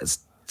the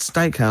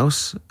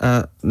steakhouse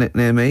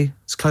near me?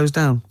 It's closed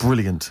down.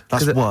 Brilliant.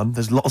 That's one.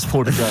 There's lots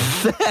more to go.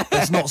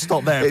 Let's not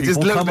stop there,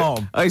 people. Come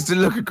on. I used to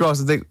look across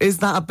and think, is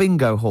that a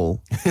bingo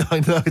hall?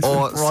 I know. It's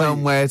or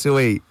somewhere to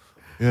eat?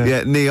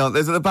 Yeah, neon.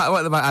 There's at the back. Right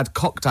at the back had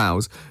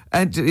cocktails,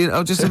 and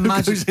just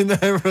imagine goes in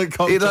there for a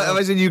cocktail.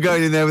 Imagine you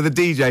going in there with a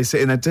DJ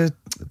sitting there.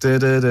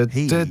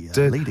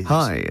 Ladies.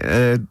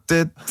 Hi.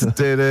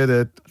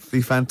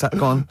 Be fantastic.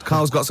 Go on.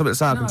 Carl's got something to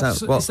say. I can tell.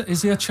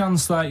 Is there a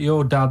chance that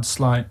your dad's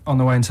like on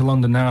the way into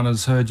London now and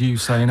has heard you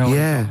saying, "Oh,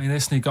 yeah, he got me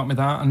this and he got me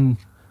that," and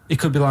he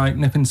could be like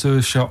nipping to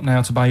a shop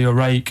now to buy you a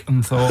rake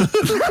and thought,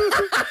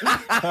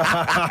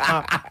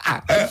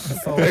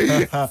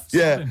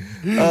 yeah.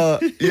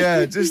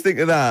 Just think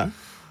of that.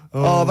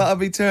 Oh, that'd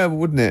be terrible,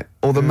 wouldn't it?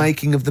 Or the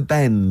making of the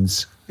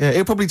Bends. Yeah,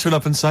 he'll probably turn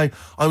up and say,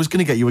 I was going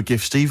to get you a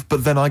gift, Steve,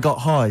 but then I got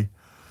high.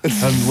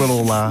 And we'll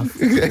all laugh.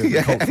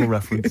 Cultural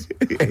reference.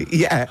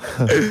 Yeah.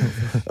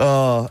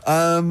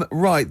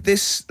 Right,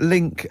 this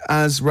link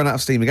has run out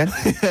of steam again.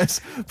 Yes,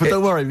 but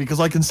don't worry,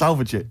 because I can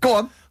salvage it. Go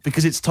on.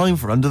 Because it's time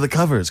for Under the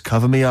Covers.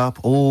 Cover me up.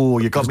 Oh,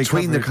 you got me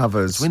Between the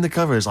covers. Between the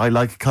covers. I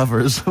like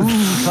covers.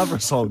 Cover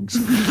songs.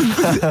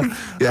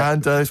 Yeah.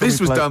 And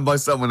this was done by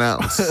someone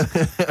else.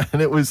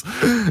 And it was...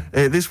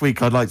 this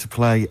week I'd like to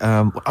play...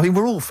 I mean,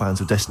 we're all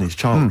fans of Destiny's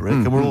Child, Rick,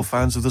 and we're all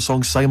fans of the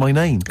song Say My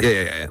Name.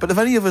 Yeah. But have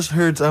any of us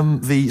heard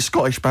the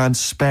Scottish band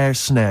Spare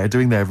Snare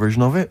doing their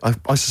version of it?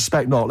 I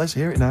suspect not. Let's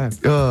hear it now.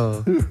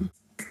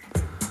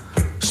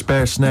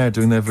 Spare Snare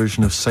doing their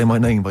version of Say My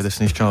Name by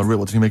Destiny's Child. Rick,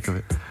 what do you make of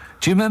it?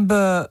 Do you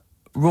remember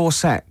Raw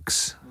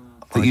Sex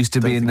that used to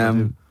be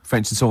in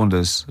French and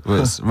Saunders?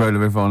 Was Roller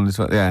River on this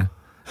one? Yeah.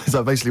 Is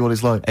that basically what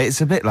it's like?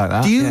 It's a bit like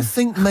that. Do you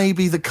think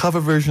maybe the cover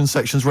version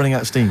section's running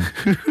out of steam?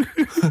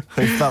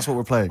 If that's what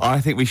we're playing.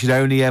 I think we should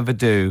only ever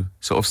do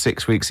sort of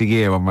 6 weeks a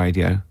year on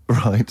radio.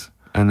 Right.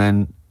 And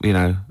then you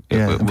know.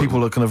 And people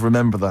will kind of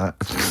remember that.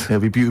 It'll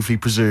be beautifully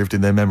preserved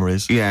in their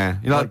memories. Yeah,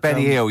 like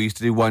Benny Hill used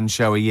to do one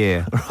show a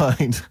year.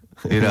 Right.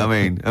 You know what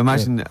I mean?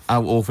 Imagine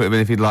how awful it'd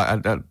been if he'd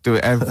like do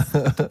it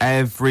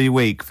every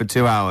week for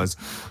 2 hours.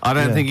 I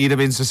don't think he'd have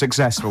been so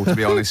successful, to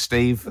be honest,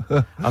 Steve.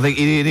 I think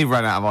he'd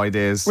run out of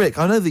ideas. Rick,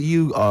 I know that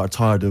you are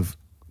tired of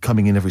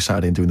coming in every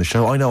Saturday and doing the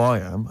show. I know I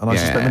am, and I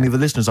suspect many of the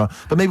listeners are.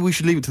 But maybe we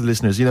should leave it to the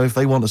listeners. You know, if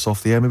they want us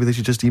off the air, maybe they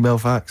should just email,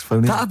 fax, phone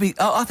in. That'd be.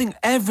 I think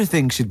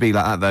everything should be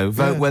like that, though.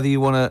 Vote whether you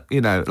want to, you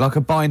know, like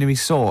a binary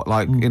sort,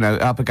 like you know,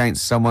 up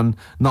against someone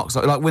knocks,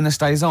 like winner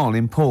stays on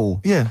in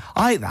pool. Yeah,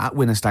 I hate that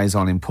winner stays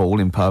on in pool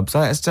in pubs.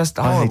 It's just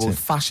horrible,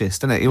 fascist,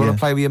 isn't it? You want to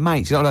play with your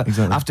mates. You don't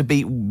have to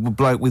beat a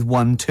bloke with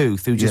one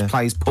tooth who just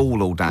plays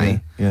pool all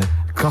day. Yeah,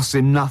 costs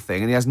him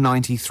nothing, and he has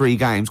 93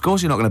 games. Of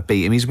course, you're not going to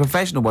beat him. He's a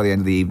professional by the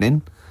end of the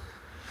evening.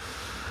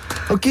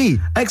 Okay.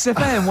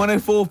 XFM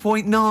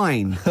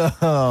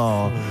 104.9.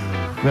 Oh,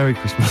 Merry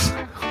Christmas.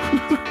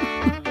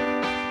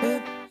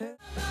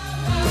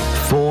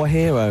 For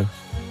Hero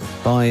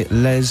by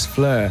Les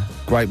Fleur.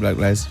 Great bloke,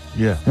 Les.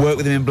 Yeah. Worked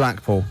with him in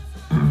Blackpool.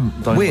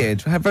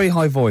 Weird. Had very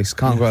high voice.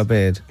 Can't grow a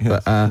beard.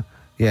 Yes. But,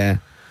 yeah.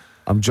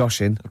 I'm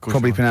joshing.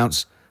 Probably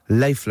pronounced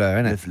Les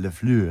Fleur, innit? Les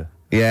Fleur.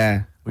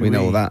 Yeah. We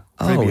know all that.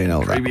 Caribbean, we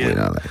know that. We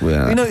know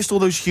that. You noticed all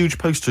those huge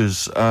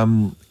posters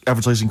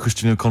advertising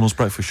Christian O'Connell's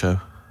breakfast show?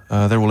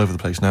 They're all over the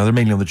place now. They're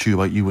mainly on the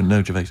tube. You wouldn't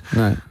know, Gervais.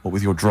 No. What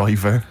with your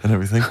driver and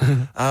everything.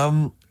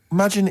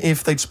 Imagine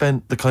if they'd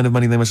spent the kind of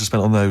money they must have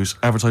spent on those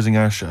advertising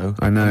our show.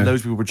 I know. And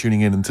those people were tuning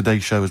in, and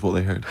today's show is what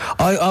they heard.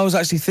 I was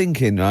actually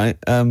thinking, right,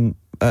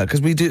 because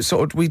we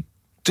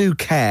do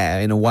care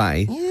in a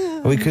way.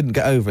 Yeah. We couldn't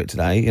get over it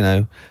today, you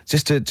know.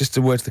 Just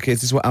to word to the kids,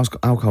 this is what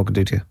alcohol can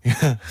do to you.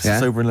 Yeah, it's a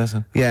sobering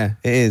lesson. Yeah,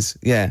 it is.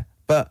 Yeah.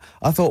 But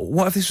I thought,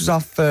 what if this was our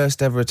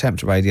first ever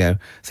attempt at radio?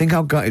 Think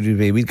how gutted we'd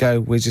be. We'd go,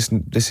 we're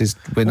not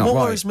right. What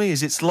worries me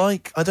is it's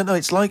like, I don't know,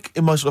 it's like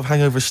in my sort of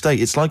hangover state,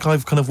 it's like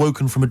I've kind of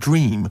woken from a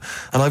dream,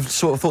 and I've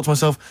sort of thought to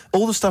myself,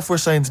 all the stuff we're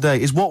saying today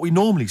is what we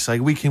normally say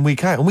week in,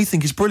 week out, and we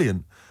think it's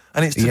brilliant.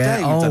 And it's today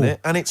we've done it,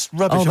 and it's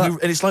rubbish, and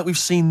it's like we've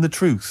seen the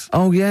truth.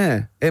 Oh,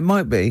 yeah, it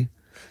might be.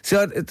 See,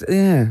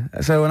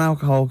 so an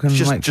alcohol can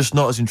just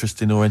not as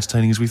interesting or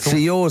entertaining as we thought.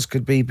 See, yours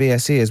could be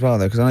BSE as well,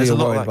 though, because I know you're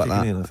worried about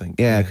that. I think.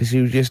 Yeah, because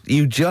you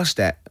just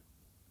ate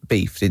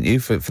beef, didn't you,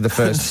 for the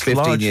first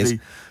 15 years?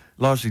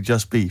 Largely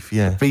just beef,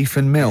 yeah. Beef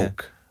and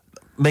milk.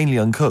 Yeah. Mainly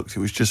uncooked. It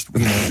was just,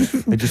 you know,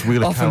 they just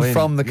wheel a cow in.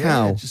 from the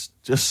cow. Yeah,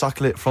 just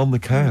suckle it from the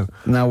cow.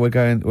 Now we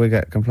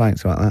get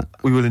complaints about that.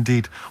 We will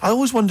indeed. I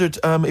always wondered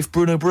if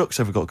Bruno Brooks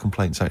ever got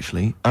complaints,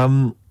 actually.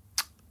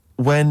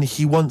 When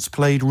he once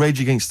played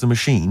Rage Against the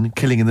Machine,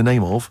 Killing in the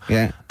Name of,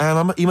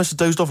 and he must have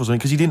dozed off or something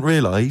because he didn't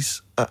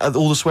realise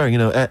all the swearing, you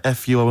know,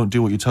 F you, I won't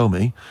do what you tell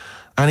me,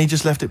 and he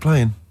just left it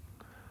playing.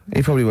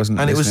 He probably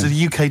wasn't. And listening.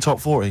 It was the UK top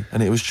 40,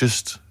 and it was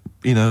just,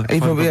 you know. He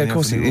probably, of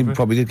course, he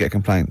probably did get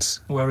complaints.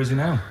 Where is he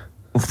now?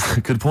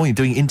 Good point.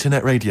 Doing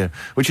internet radio,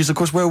 which is, of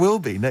course, where we'll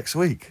be next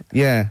week.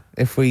 Yeah,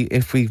 if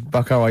we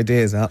buck our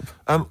ideas up.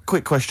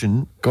 Quick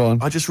question. Go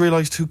on. I just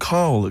realised who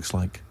Carl looks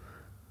like.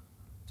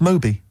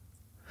 Moby.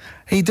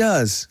 He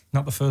does.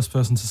 Not the first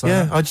person to say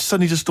that. Yeah,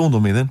 suddenly just dawned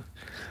on me then.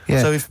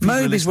 Yeah. So if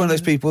Moby's one of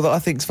those people that I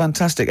think is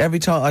fantastic. Every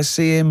time I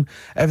see him,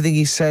 everything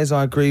he says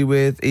I agree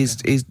with.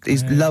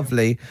 He's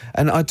lovely,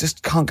 and I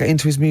just can't get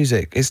into his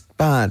music. It's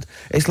bad.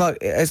 It's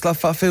like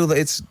I feel that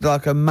it's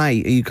like a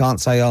mate you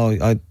can't say, oh,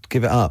 I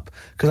give it up,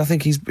 because I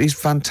think he's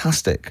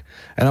fantastic,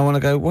 and I want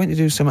to go, why don't you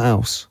do something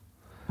else?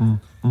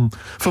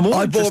 For more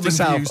I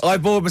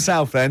bored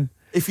myself then.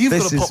 If you've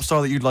got a pop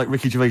star that you'd like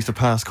Ricky Gervais to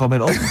pass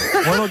comment on,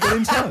 why not get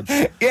in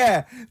touch?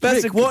 Yeah.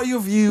 Rick, what are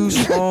your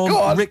views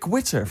on Rick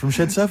Witter from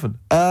Shed 7?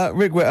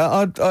 Rick Witter,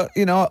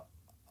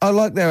 I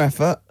like their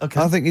effort. Okay.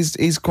 I think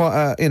he's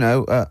quite,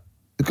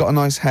 got a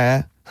nice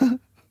hair.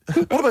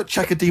 What about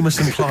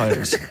Chakademus and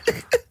Pliers?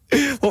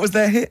 What was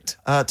their hit?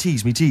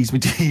 Tease me, tease me,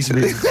 tease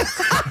me.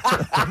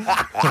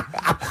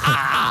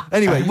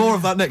 Anyway, more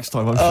of that next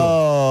time, I'm sure.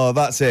 Oh,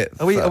 that's it.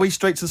 Are we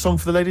straight to the song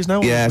for the ladies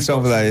now? Yeah,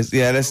 song for the ladies.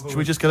 Yeah, should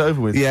we just get it over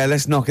with? Yeah,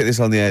 let's knock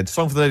this on the head.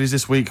 Song for the ladies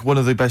this week, one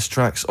of the best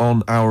tracks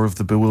on Hour of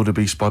the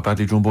Bewilderbeast by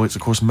Badly Drawn Boy. It's,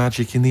 of course,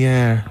 Magic in the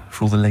Air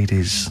for all the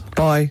ladies.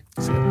 Bye.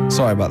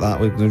 Sorry about that.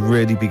 We're going to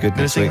really be good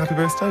next week. Happy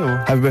birthday, or?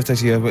 Happy birthday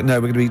to you. But no,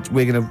 we're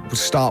going to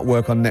start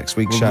work on next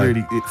week's show.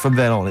 Really, from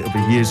then on, it'll be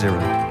year zero.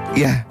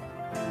 Yeah.